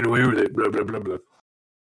 I could get away with it." Blah blah blah blah.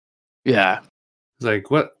 Yeah, it's like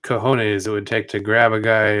what cojones it would take to grab a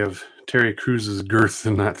guy of Terry Crews's girth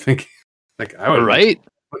and not think I would right.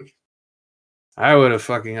 I would have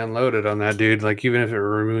fucking unloaded on that dude, even if it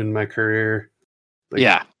ruined my career.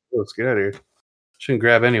 Yeah. Let's get out of here. Shouldn't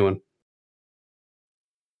grab anyone.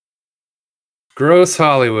 Gross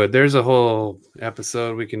Hollywood. There's a whole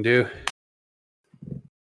episode we can do.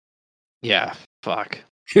 Yeah, fuck.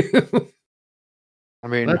 I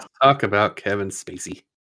mean, let's talk about Kevin Spacey.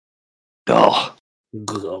 Oh.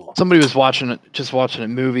 Somebody was watching a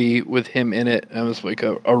movie with him in it. It was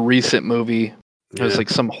a recent movie. It was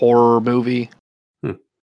some horror movie.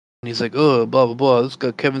 And he's like, oh, blah, blah, blah. It's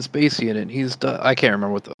got Kevin Spacey in it. I can't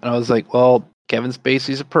remember what and I was like, well, Kevin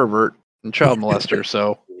Spacey's a pervert and child molester,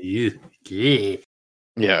 so. Yeah.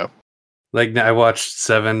 I watched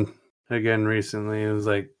Seven again recently. It was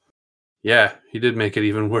yeah, he did make it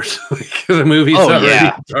even worse. The movie's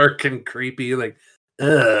already dark and creepy.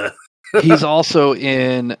 He's also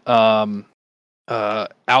in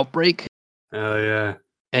Outbreak. Oh, yeah.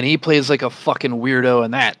 And he plays a fucking weirdo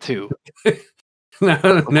in that, too.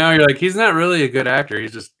 Now you're he's not really a good actor.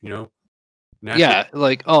 He's just, yeah,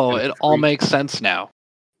 it all makes sense now.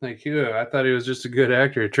 I thought he was just a good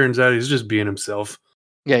actor. It turns out he's just being himself.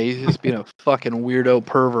 Yeah, he's just being a fucking weirdo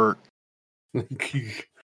pervert.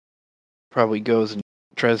 Probably goes and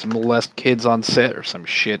tries to molest kids on set or some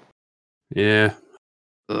shit. Yeah.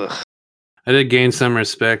 Ugh. I did gain some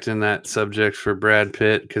respect in that subject for Brad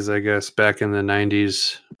Pitt because I guess back in the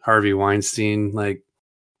 90s, Harvey Weinstein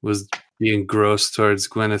was being gross towards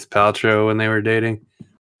Gwyneth Paltrow when they were dating.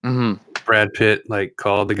 Mm-hmm. Brad Pitt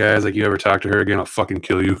called the guys you ever talk to her again, I'll fucking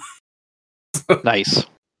kill you. Nice.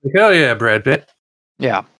 Hell yeah, Brad Pitt.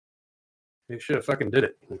 Yeah. They should have fucking did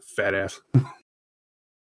it, fat ass.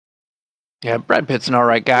 Yeah, Brad Pitt's an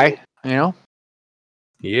alright guy, Yeah.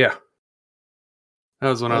 That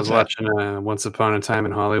was when I was watching Once Upon a Time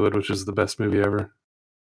in Hollywood, which was the best movie ever.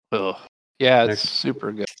 Ugh. Yeah, it's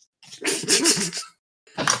super good. It's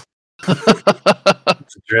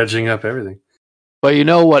dredging up everything. But you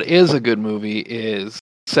know what is a good movie is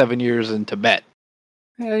 7 Years in Tibet.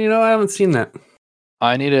 Yeah, I haven't seen that.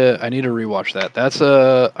 I need to rewatch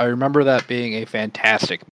that. I remember that being a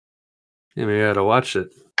fantastic. Yeah, maybe I had to watch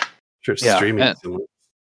it. Sure, it's streaming somewhere.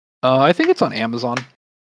 I think it's on Amazon.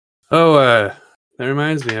 Oh, that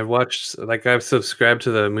reminds me. I've subscribed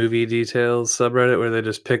to the Movie Details subreddit where they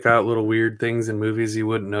just pick out little weird things in movies you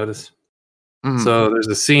wouldn't notice. Mm-hmm. So there's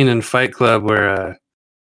a scene in Fight Club where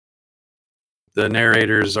the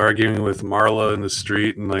narrator's arguing with Marla in the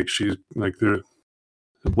street, and like she's like they're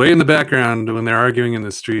way in the background when they're arguing in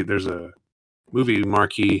the street. There's a movie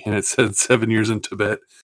marquee, and it said 7 years in Tibet.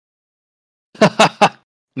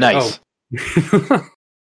 Nice.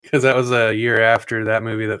 Because that was a year after that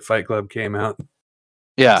movie that Fight Club came out.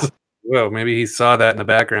 Yeah. Well, maybe he saw that in the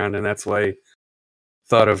background, and that's why he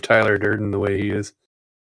thought of Tyler Durden the way he is.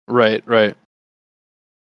 Right.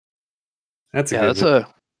 That's a Yeah, good that's movie.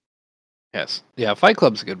 yes. Yeah, Fight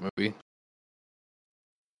Club's a good movie.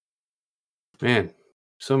 Man,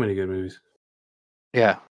 so many good movies.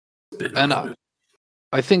 Yeah. And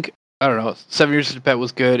I think, I don't know, 7 Years in Tibet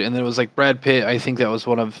was good, and then it was like Brad Pitt, I think that was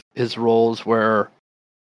one of his roles where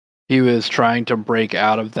he was trying to break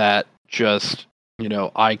out of that just,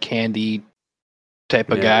 eye candy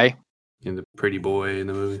type of guy. And the pretty boy in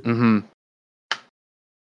the movie. Mm-hmm.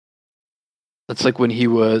 It's like when he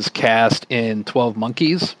was cast in 12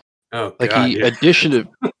 Monkeys. Oh, Like God, he yeah. auditioned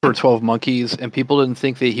for 12 Monkeys, and people didn't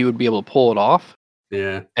think that he would be able to pull it off.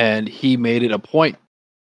 Yeah. And he made it a point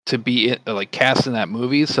to be cast in that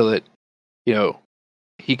movie so that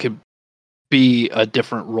he could be a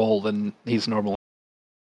different role than he's normally.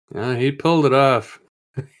 He pulled it off.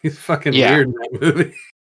 He's fucking Yeah. weird in that movie.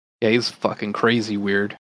 Yeah, he's fucking crazy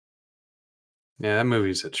weird. Yeah, that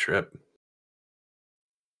movie's a trip.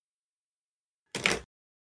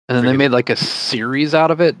 And then they made like a series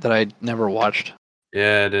out of it that I never watched.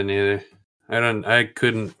 Yeah, I didn't either. I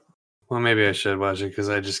couldn't. Well, maybe I should watch it because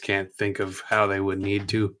I just can't think of how they would need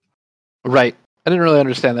to. Right. I didn't really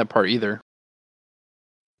understand that part either.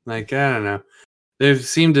 Like, I don't know. They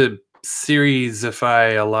seem to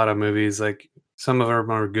seriesify a lot of movies. Like, some of them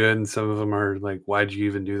are good and some of them are like, why'd you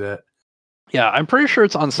even do that? Yeah, I'm pretty sure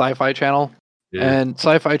it's on Sci-Fi Channel. Yeah. And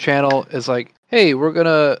Sci-Fi Channel is like, hey, we're going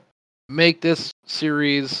to make this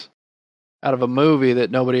series out of a movie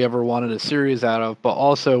that nobody ever wanted a series out of, but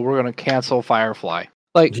also we're going to cancel Firefly.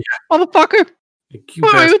 Like, motherfucker,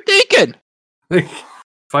 what are you thinking? Like,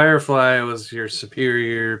 Firefly was your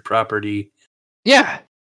superior property. Yeah.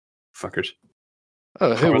 Fuckers.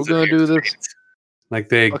 Oh, hey, we're going to do this. Like,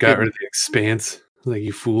 they got Okay. rid of the Expanse. Like,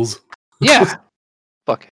 you fools. Yeah.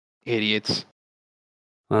 Fucking idiots.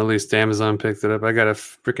 Well, at least Amazon picked it up. I got to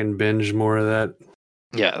freaking binge more of that.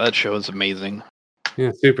 Yeah, that show is amazing.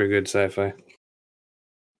 Yeah, super good sci-fi.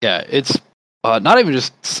 Yeah, it's not even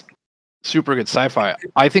just super good sci-fi.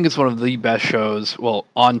 I think it's one of the best shows, well,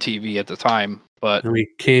 on TV at the time. But And we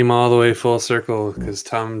came all the way full circle because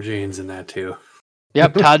Tom Jane's in that too.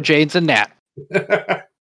 yep, Todd Jane's in that.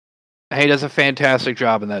 He does a fantastic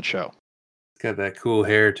job in that show. Got that cool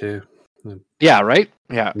hair too. Yeah, right?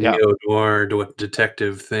 Yeah. Neo-noir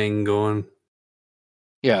detective thing going.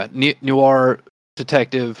 Yeah, noir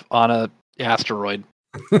detective on a asteroid.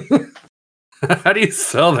 How do you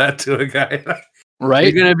sell that to a guy?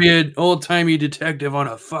 Right? You're gonna be an old-timey detective on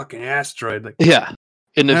a fucking asteroid. Like, Yeah,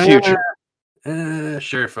 in the future.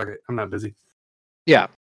 Sure, fuck it. I'm not busy. Yeah.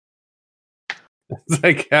 It's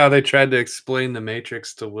like how they tried to explain the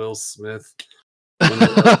Matrix to Will Smith.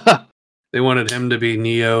 They wanted him to be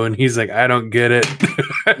Neo, and he's like, I don't get it.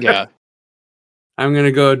 Yeah. I'm going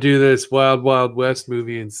to go do this Wild Wild West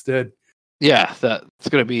movie instead. Yeah, that's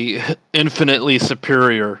going to be infinitely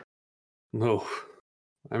superior. No.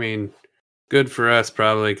 I mean, good for us,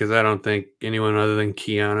 probably, because I don't think anyone other than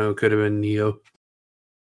Keanu could have been Neo.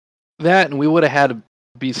 That, and we would have had to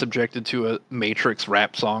be subjected to a Matrix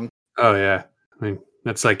rap song. Oh, yeah. I mean,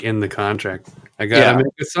 that's like in the contract. I got to make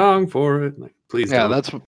a song for it. Like, please Yeah, don't. that's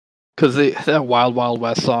because that Wild Wild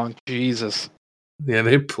West song, Jesus. Yeah,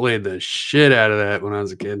 they played the shit out of that when I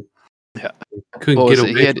was a kid. Yeah. Couldn't get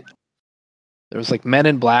away. There was like Men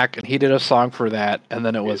in Black, and he did a song for that, and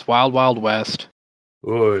then it was Wild Wild West.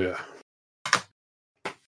 Oh, yeah.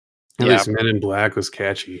 At least Men in Black was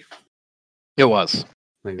catchy. It was.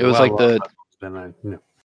 Like, It was like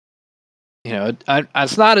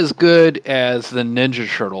it's not as good as the Ninja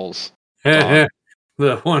Turtles. The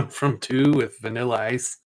one from 2 with Vanilla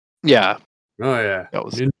Ice. Yeah. Oh, yeah. That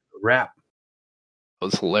was Ninja Rap. That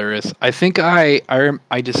was hilarious. I think I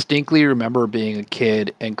distinctly remember being a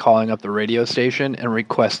kid and calling up the radio station and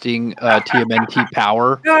requesting TMNT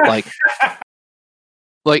Power,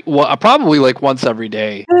 probably like once every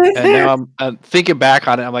day. And now I'm thinking back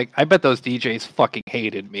on it. I'm like, I bet those DJs fucking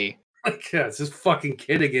hated me. Yeah, it's this fucking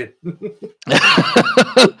kid again. Who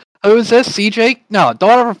is this, CJ? No,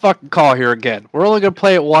 don't ever fucking call here again. We're only gonna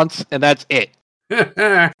play it once, and that's it.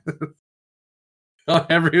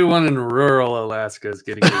 Everyone in rural Alaska is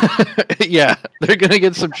getting it. Yeah, they're gonna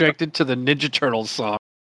get subjected to the Ninja Turtles song.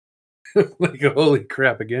 Like, holy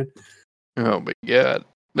crap again. Oh my god.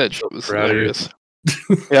 That shit was proud of you. hilarious.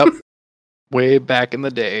 Yep. Way back in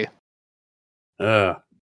the day.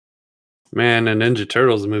 Man, a Ninja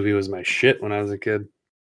Turtles movie was my shit when I was a kid.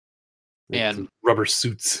 And rubber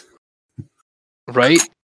suits. Right?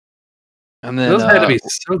 And then those had to be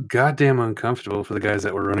so goddamn uncomfortable for the guys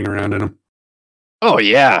that were running around in them. Oh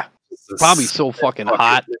yeah. Probably so fucking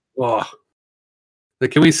hot. Oh.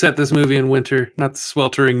 Like, can we set this movie in winter, not the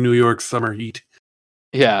sweltering New York summer heat?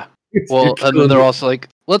 Yeah. Well, and then they're also like,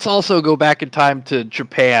 let's also go back in time to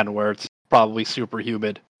Japan where it's probably super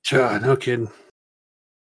humid. No kidding.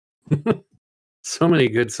 So many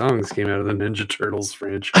good songs came out of the Ninja Turtles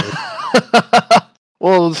franchise.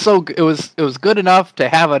 Well, it was good enough to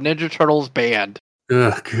have a Ninja Turtles band.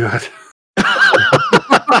 Oh god.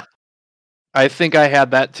 I think I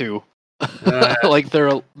had that too. Like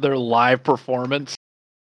their live performance.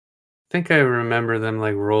 I think I remember them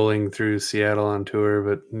like rolling through Seattle on tour,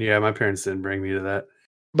 but yeah, my parents didn't bring me to that.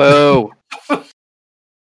 Boo.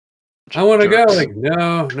 I want to go. Like,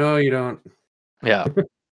 no, you don't. Yeah.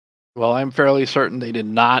 Well, I'm fairly certain they did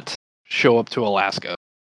not show up to Alaska.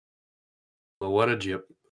 Well, what a jip.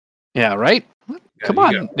 Yeah, right? Yeah, come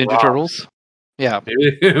on, Ninja Turtles. Yeah.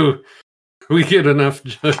 Maybe we get enough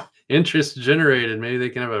interest generated. Maybe they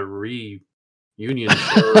can have a reunion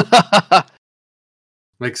show.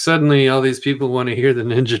 Like, suddenly all these people want to hear the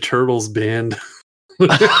Ninja Turtles band.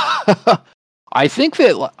 I think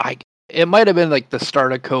that it might have been like the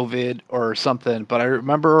start of COVID or something, but I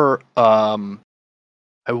remember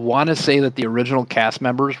I want to say that the original cast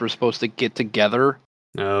members were supposed to get together.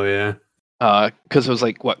 Oh yeah. Because it was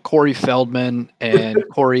like Corey Feldman and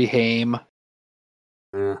Corey Haim,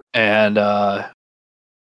 and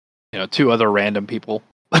two other random people.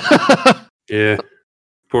 Yeah.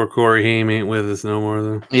 Poor Corey Haim ain't with us no more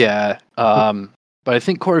though. Yeah. But I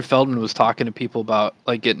think Corey Feldman was talking to people about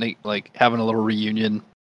like getting having a little reunion.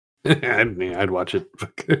 I'd watch it.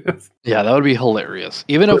 Yeah, that would be hilarious.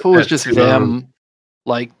 Even if it was just them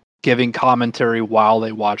like giving commentary while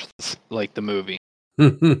they watch this, like the movie.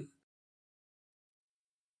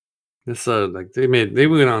 It's like they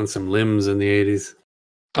went on some limbs in the 80s.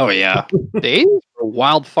 Oh yeah. The 80s were a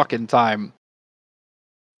wild fucking time.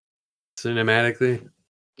 Cinematically.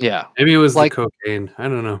 Yeah. Maybe it was like the cocaine. I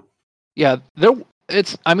don't know. Yeah, there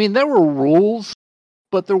were rules,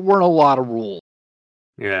 but there weren't a lot of rules.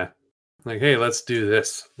 Yeah. Like, hey, let's do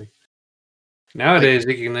this. Nowadays,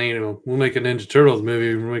 you can, we'll make a Ninja Turtles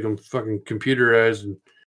movie, we'll make them fucking computerized and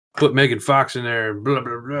put Megan Fox in there and blah,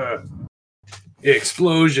 blah, blah.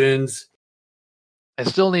 Explosions. I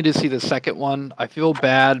still need to see the second one. I feel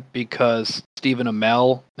bad because Stephen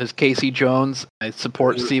Amell is Casey Jones. I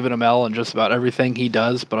support Stephen Amell in just about everything he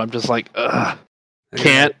does, but I'm just like, ugh,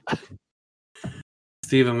 can't.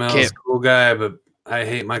 Stephen Amell's a cool guy, but I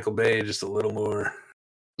hate Michael Bay just a little more.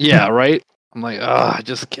 Yeah, right? I'm like, I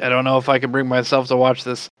don't know if I can bring myself to watch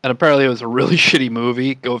this. And apparently it was a really shitty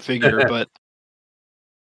movie. Go figure, but...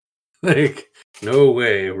 Like, no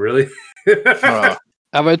way, really?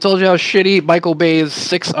 Have I told you how shitty Michael Bay's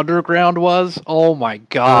Six Underground was? Oh my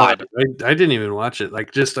god. I didn't even watch it.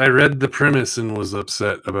 Like, I read the premise and was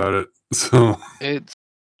upset about it. So it's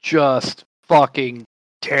just fucking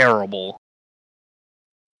terrible.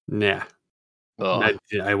 Nah.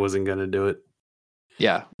 I wasn't gonna do it.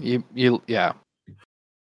 Yeah. Yeah.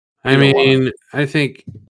 I mean, I think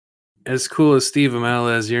as cool as Steve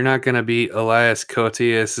Amell is, you're not gonna beat Elias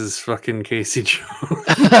Koteas' fucking Casey Jones.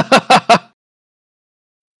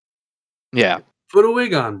 Yeah. Put a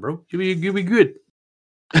wig on, bro. You'll be good.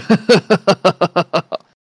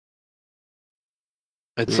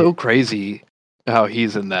 It's so crazy how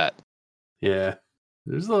he's in that. Yeah.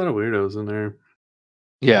 There's a lot of weirdos in there.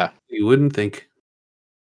 Yeah. You wouldn't think.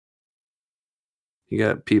 You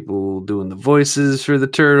got people doing the voices for the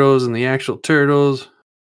turtles and the actual turtles.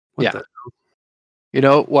 What the hell? You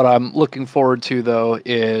know, what I'm looking forward to, though,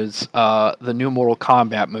 is the new Mortal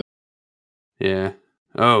Kombat movie. Yeah.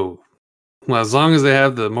 Oh. Well, as long as they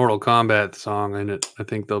have the Mortal Kombat song in it, I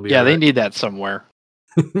think they'll be Yeah, they need that somewhere.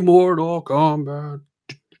 Mortal Kombat.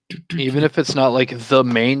 Even if it's not like the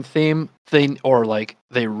main theme thing, or like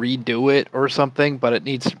they redo it or something, but it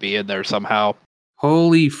needs to be in there somehow.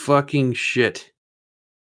 Holy fucking shit.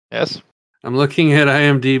 Yes. I'm looking at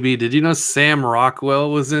IMDb. Did you know Sam Rockwell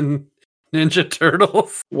was in Ninja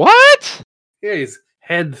Turtles? What? Yeah, he's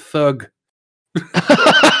head thug.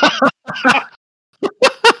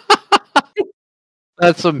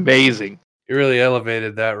 That's amazing. He really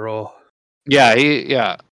elevated that role. Yeah,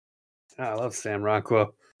 yeah. I love Sam Rockwell.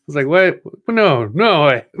 I was like, wait, no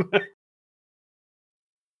way.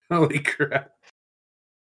 Holy crap.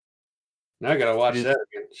 Now I gotta watch that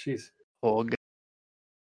again. Jeez. Oh,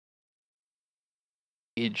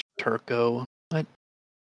 Turco. What?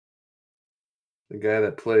 The guy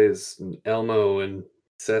that plays Elmo in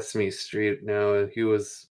Sesame Street now, he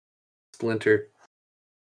was Splinter.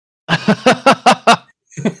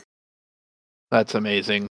 That's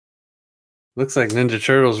amazing. Looks like Ninja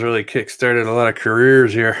Turtles really kickstarted a lot of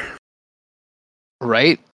careers here.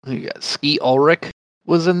 Right? You got Skeet Ulrich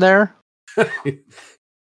was in there. I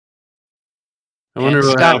wonder and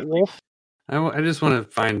what Scott Wolf. I just want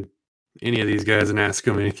to find any of these guys and ask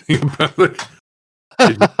them anything about it.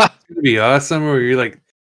 It's gonna be awesome, or you're like,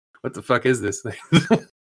 what the fuck is this thing?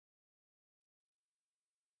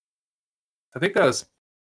 I think that was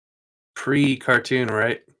pre-cartoon,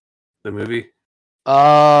 right? The movie?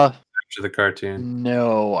 After the cartoon.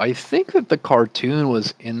 No, I think that the cartoon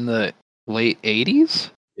was in the late 80s.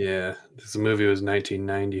 Yeah, this movie was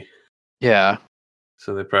 1990. Yeah.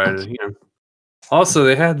 So they probably, Also,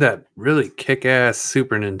 they had that really kick-ass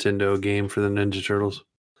Super Nintendo game for the Ninja Turtles.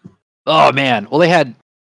 Oh man. Well, they had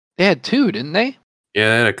two, didn't they? Yeah,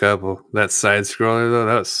 they had a couple. That side scroller though,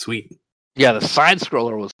 that was sweet. Yeah, the side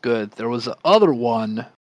scroller was good. There was the other one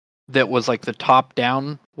that was like the top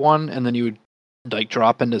down one, and then you would like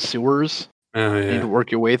drop into sewers. Oh yeah. You'd work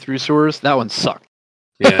your way through sewers. That one sucked.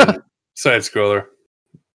 Yeah. Side scroller.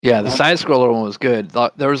 Yeah, the side scroller one was good.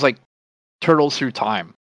 There was like Turtles Through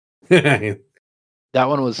Time. I'll That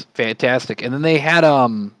one was fantastic. And then they had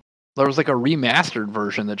there was like a remastered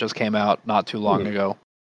version that just came out not too long ago.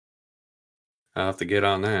 have to get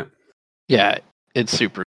on that. Yeah, it's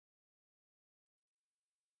super.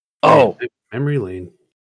 Oh, memory lane.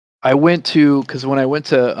 I went to because when I went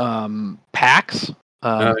to PAX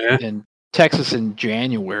in Texas in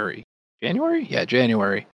January. January? Yeah,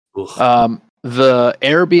 January. The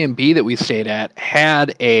Airbnb that we stayed at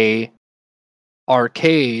had a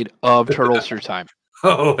arcade of Turtles Through Time.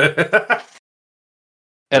 Oh.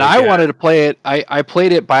 And I wanted to play it. I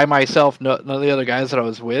played it by myself. None of the other guys that I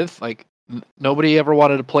was with, like nobody ever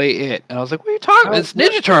wanted to play it. And I was like, "What are you talking about? It's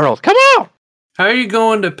Ninja Turtles. Come on!" How are you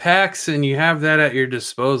going to PAX and you have that at your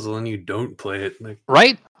disposal and you don't play it? Like,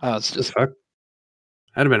 right? It's just fuck.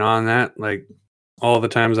 I'd have been on that like all the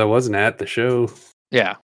times I wasn't at the show.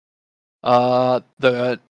 Yeah.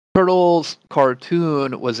 The Turtles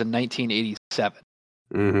cartoon was in 1987.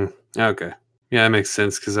 Mm-hmm. Okay. Yeah, that makes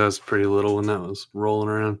sense because I was pretty little when that was rolling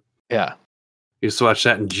around. Yeah. You used to watch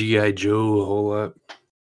that in G.I. Joe a whole lot.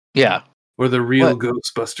 Yeah. Or the real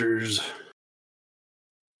Ghostbusters.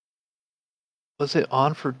 Was it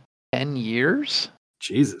on for 10 years?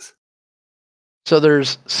 Jesus. So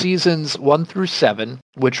there's seasons 1 through 7,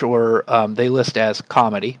 which were they list as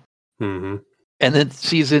comedy. Mm-hmm. And then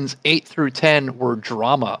seasons 8 through 10 were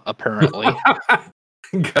drama, apparently.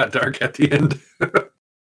 Got dark at the end.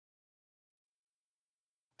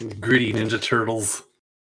 Gritty Ninja Turtles.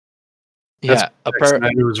 Yeah,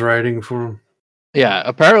 Snyder was writing for him. Yeah,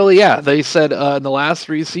 apparently, yeah. They said in the last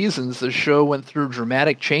 3 seasons, the show went through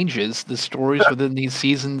dramatic changes. The stories within these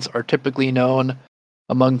seasons are typically known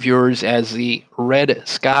among viewers as the Red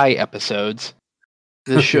Sky episodes.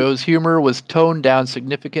 The show's humor was toned down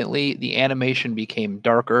significantly. The animation became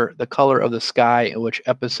darker. The color of the sky in which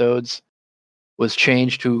episodes was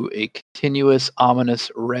changed to a continuous,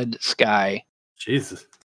 ominous red sky. Jesus.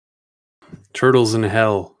 Turtles in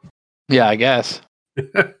hell. Yeah, I guess.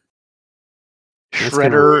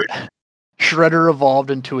 Shredder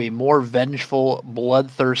evolved into a more vengeful,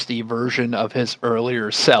 bloodthirsty version of his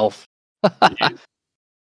earlier self.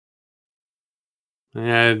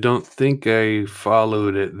 I don't think I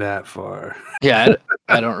followed it that far. Yeah,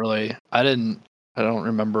 I don't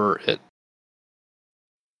remember it.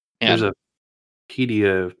 And, there's a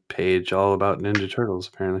Wikipedia page all about Ninja Turtles,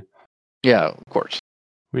 apparently. Yeah, of course.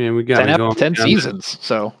 Man, we got 10 seasons,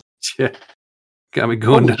 so. Yeah. Got me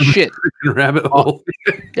going down shit. the rabbit hole.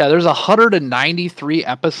 Yeah, there's 193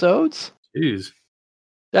 episodes. Jeez.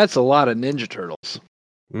 That's a lot of Ninja Turtles.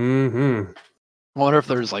 Mm-hmm. I wonder if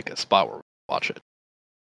there's like a spot where we watch it.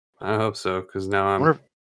 I hope so, because now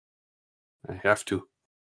I have to.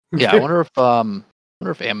 Yeah, I wonder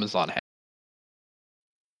if Amazon has.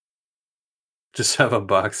 Just have a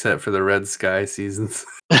box set for the Red Sky seasons.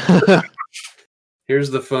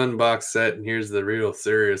 Here's the fun box set, and here's the real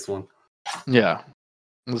serious one. Yeah.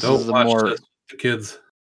 This Don't is the watch more this with the kids.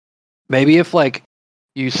 Maybe if like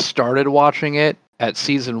you started watching it at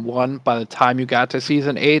season 1, by the time you got to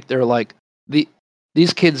season 8, they're like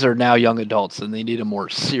these kids are now young adults and they need a more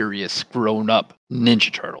serious, grown-up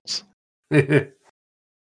Ninja Turtles. Wonder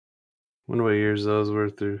what years those were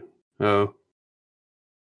through. Oh.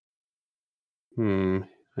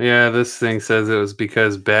 Yeah, this thing says it was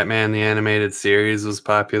because Batman the Animated Series was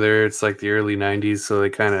popular. It's like the early 90s, so they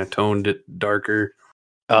kind of toned it darker.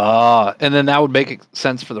 And then that would make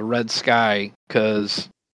sense for the red sky, because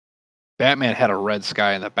Batman had a red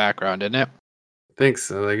sky in the background, didn't it? I think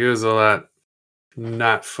so. Like, it was a lot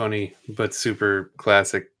not funny, but super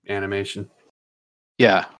classic animation.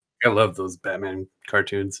 Yeah. I love those Batman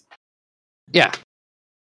cartoons. Yeah.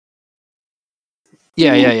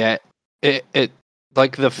 Yeah. It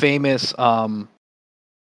like the famous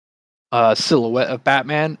silhouette of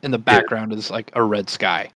Batman in the background is like a red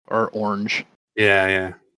sky or orange.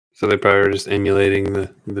 Yeah. So they probably were just emulating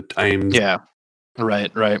the times. Yeah.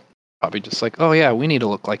 Right. Probably just like, oh yeah, we need to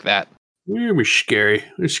look like that. We're scary.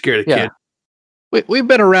 We're scared of Yeah. We've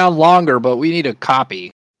been around longer, but we need a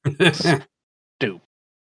copy. kids. Dude.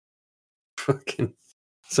 Fucking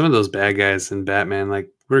some of those bad guys in Batman, like,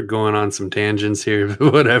 we're going on some tangents here,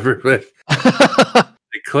 but whatever. But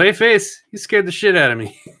like Clayface, he scared the shit out of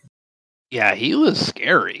me. Yeah, he was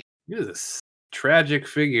scary. He was a tragic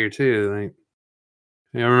figure too. Like,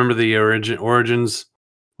 I remember the origins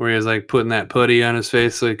where he was like putting that putty on his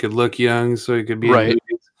face so he could look young, so he could be Right. in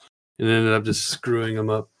movies, and ended up just screwing him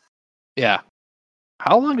up. Yeah.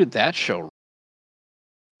 How long did that show?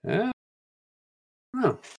 Yeah.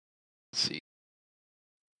 Oh, Let's see.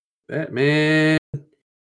 Batman,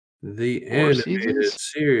 the 4 animated seasons?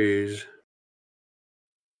 series.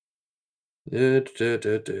 Looks It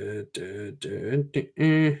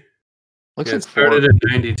like started 4. in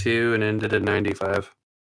 92 and ended in 95.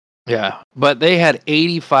 Yeah, but they had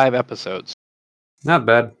 85 episodes. Not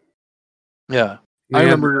bad. Yeah. They I had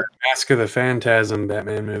remember. the Mask of the Phantasm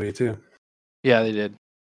Batman movie too. Yeah, they did.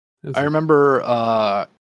 It was I remember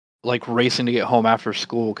like racing to get home after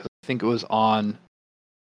school, because I think it was on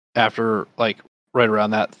after like right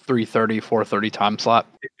around that 3:30, 4:30 time slot.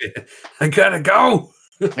 I gotta go.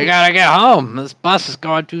 I gotta get home. This bus is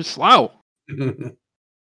going too slow.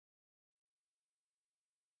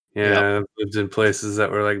 Yeah, I lived in places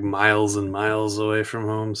that were like miles and miles away from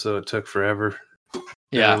home, so it took forever. And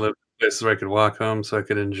I Yeah. lived in places where I could walk home so I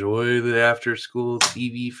could enjoy the after school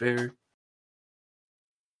TV fare.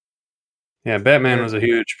 Yeah, Batman was a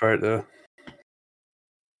huge part though.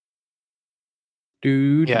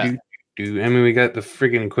 Yeah. I mean, we got the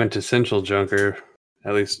freaking quintessential Joker,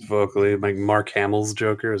 at least vocally. Like, Mark Hamill's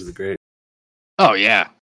Joker is the great. Oh yeah.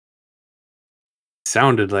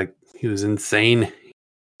 Sounded like he was insane.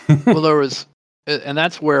 Well, there was, and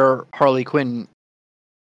that's where Harley Quinn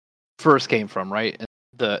first came from, right?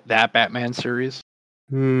 That Batman series.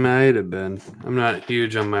 Might have been. I'm not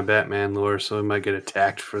huge on my Batman lore, so I might get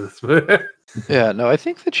attacked for this. Yeah, no, I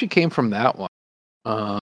think that she came from that one.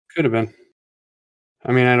 Could have been.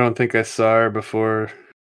 I mean, I don't think I saw her before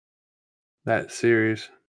that series.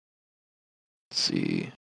 Let's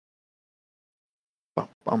see.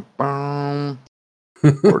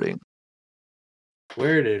 Recording.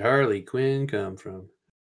 Where did Harley Quinn come from?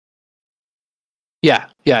 Yeah,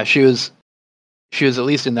 she was at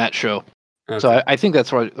least in that show. Okay. So I think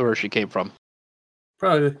that's where she came from.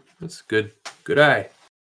 Probably. That's good. Good eye.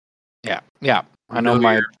 Yeah. I know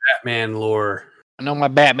my your Batman lore. I know my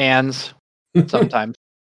Batmans sometimes.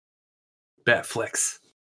 Batflex.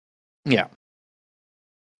 Yeah.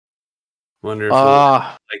 Wonder if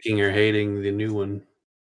we're liking or hating the new one.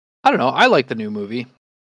 I don't know. I like the new movie.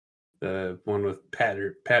 The one with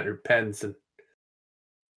Pattinson.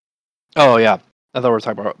 Oh yeah. I thought we were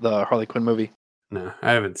talking about the Harley Quinn movie. No,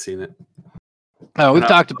 I haven't seen it. We've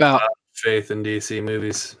talked about faith in DC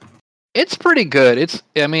movies. It's pretty good. It's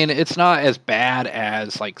not as bad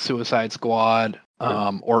as like Suicide Squad,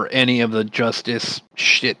 or any of the Justice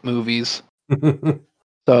shit movies.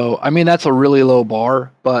 So I mean that's a really low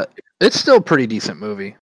bar, but it's still a pretty decent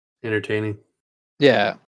movie. Entertaining.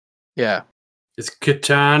 Yeah. Is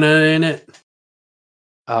Katana in it?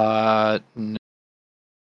 No.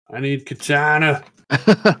 I need Katana.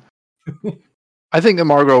 I think that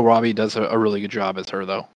Margot Robbie does a really good job as her,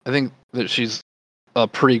 though. I think that she's a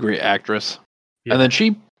pretty great actress, and then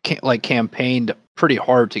she campaigned pretty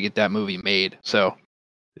hard to get that movie made. So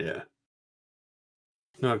yeah,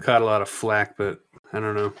 no, it caught a lot of flack, but I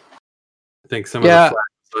don't know. I think some of the flack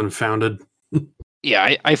was unfounded.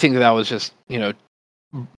 Yeah, I think that was just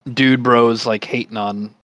dude bros like hating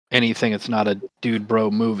on anything. It's not a dude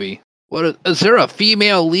bro movie. What is there a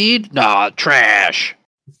female lead? Nah, trash.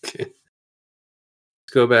 Let's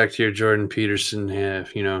go back to your Jordan Peterson, Yeah.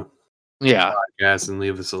 podcast and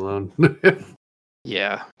leave us alone.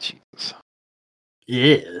 Yeah. Jeez.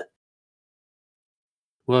 Yeah.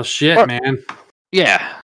 Well, shit, man.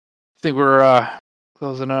 Yeah. I think we're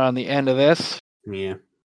closing in on the end of this. Yeah.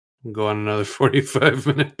 We'll go on another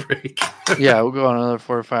 45-minute break. Yeah, we'll go on another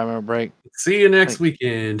 45-minute break. See you next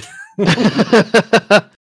weekend.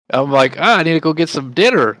 I'm like, I need to go get some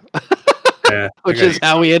dinner. Yeah, Which is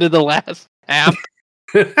how we ended the last app.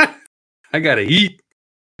 I gotta eat.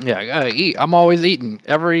 Yeah, I gotta eat. I'm always eating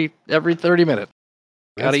every 30 minutes.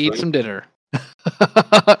 Gotta eat funny. some dinner.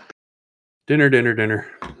 Dinner.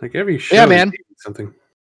 Like every show. Yeah, man. Something.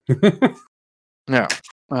 Yeah.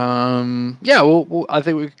 Yeah. We'll I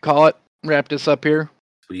think we could call it. Wrap this up here.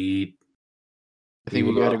 Sweet. I think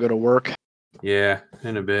we gotta go to work. Yeah,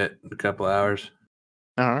 in a bit, a couple hours.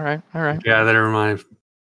 All right. Yeah, that reminds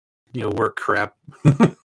work crap.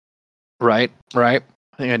 Right. I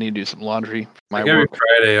think I need to do some laundry for my every work.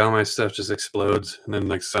 Friday, all my stuff just explodes, and then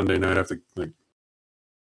like Sunday night, I have to like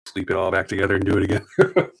sleep it all back together and do it again.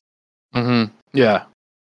 Mm-hmm. Yeah,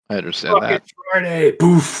 I understand that. Friday,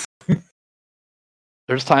 poof.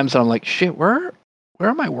 There's times that I'm like, shit, where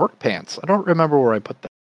are my work pants? I don't remember where I put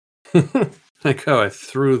them. Like how I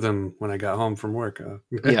threw them when I got home from work.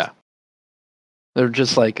 Yeah, they're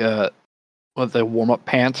just like the warm-up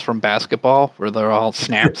pants from basketball, where they're all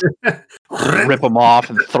snaps. Rip them off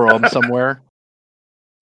and throw them somewhere.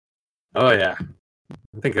 Oh yeah,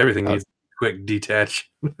 I think everything needs quick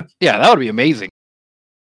detach. Yeah, that would be amazing.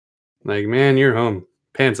 Like, man, you're home.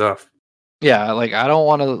 Pants off. Yeah, like I don't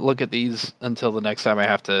want to look at these until the next time I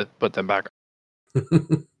have to put them back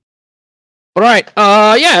on. All right.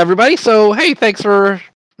 Yeah, everybody. So, hey, thanks for,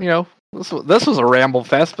 this was a ramble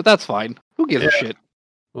fest, but that's fine. Who gives a shit?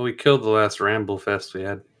 Well, we killed the last ramble fest we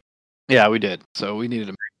had. Yeah, we did. So we needed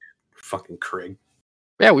to. Fucking Craig.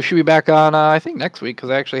 Yeah, we should be back on, I think, next week, because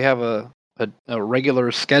I actually have a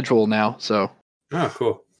regular schedule now. So. Oh,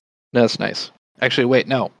 cool. That's nice. Actually, wait,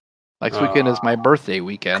 no. Next weekend is my birthday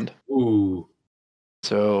weekend. Ooh.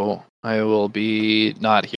 So I will be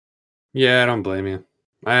not here. Yeah, I don't blame you.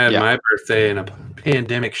 I had my birthday in a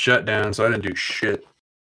pandemic shutdown, so I didn't do shit.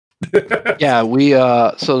 Yeah,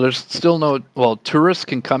 so there's still tourists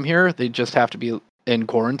can come here. They just have to be in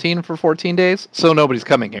quarantine for 14 days. So nobody's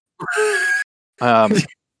coming here. You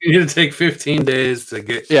need to take 15 days to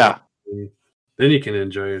get. Yeah. Then you can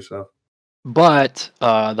enjoy yourself. But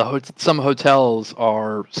some hotels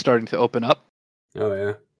are starting to open up. Oh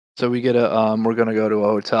yeah. So we're gonna go to a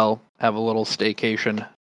hotel, have a little staycation.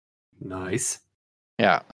 Nice.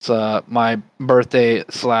 Yeah, it's my birthday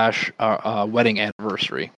 / wedding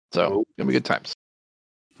anniversary. So it's gonna be good times.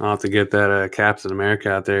 I'll have to get that Captain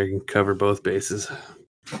America out there. You can cover both bases.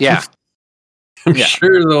 Yeah. I'm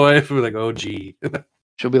sure the wife will be like, "Oh, gee."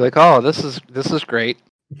 She'll be like, "Oh, this is great."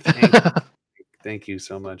 Thank you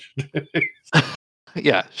so much.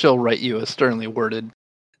 Yeah, she'll write you a sternly worded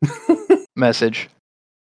message.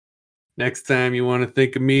 Next time you want to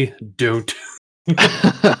think of me, don't.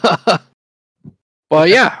 Well,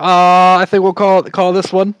 yeah, I think we'll call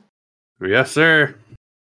this one. Yes, sir.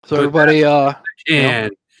 So everybody,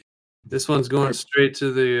 this one's going straight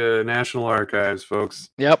to the National Archives, folks.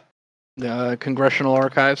 Yep, the Congressional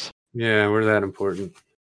Archives. Yeah, we're that important.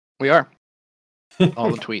 We are. All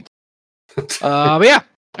the tweets. But yeah.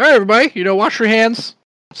 All right, everybody. Wash your hands.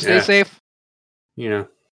 Stay safe. You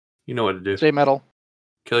know what to do. Stay metal.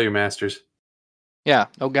 Kill your masters. Yeah.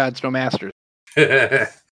 No gods, no masters.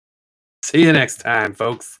 See you next time,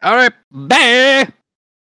 folks. All right. Bye.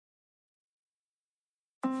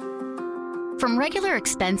 From regular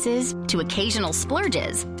expenses to occasional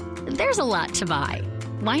splurges, there's a lot to buy.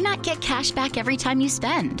 Why not get cash back every time you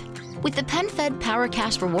spend? With the PenFed Power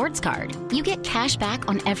Cash Rewards Card, you get cash back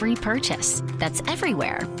on every purchase. That's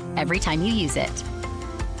everywhere, every time you use it.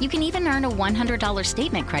 You can even earn a $100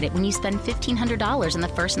 statement credit when you spend $1,500 in the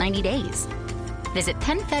first 90 days. Visit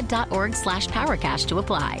PenFed.org/PowerCash to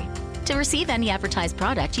apply. To receive any advertised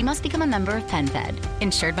product, you must become a member of PenFed,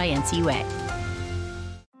 insured by NCUA.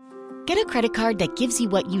 Get a credit card that gives you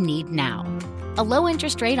what you need now. A low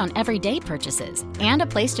interest rate on everyday purchases and a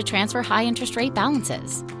place to transfer high interest rate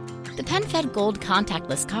balances. The PenFed Gold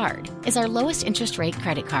Contactless Card is our lowest interest rate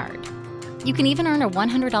credit card. You can even earn a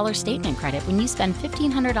 $100 statement credit when you spend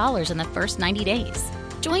 $1,500 in the first 90 days.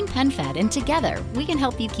 Join PenFed and together we can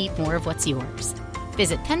help you keep more of what's yours.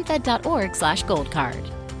 Visit PenFed.org/goldcard.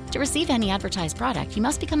 To receive any advertised product, you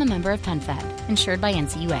must become a member of PenFed, insured by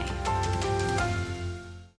NCUA.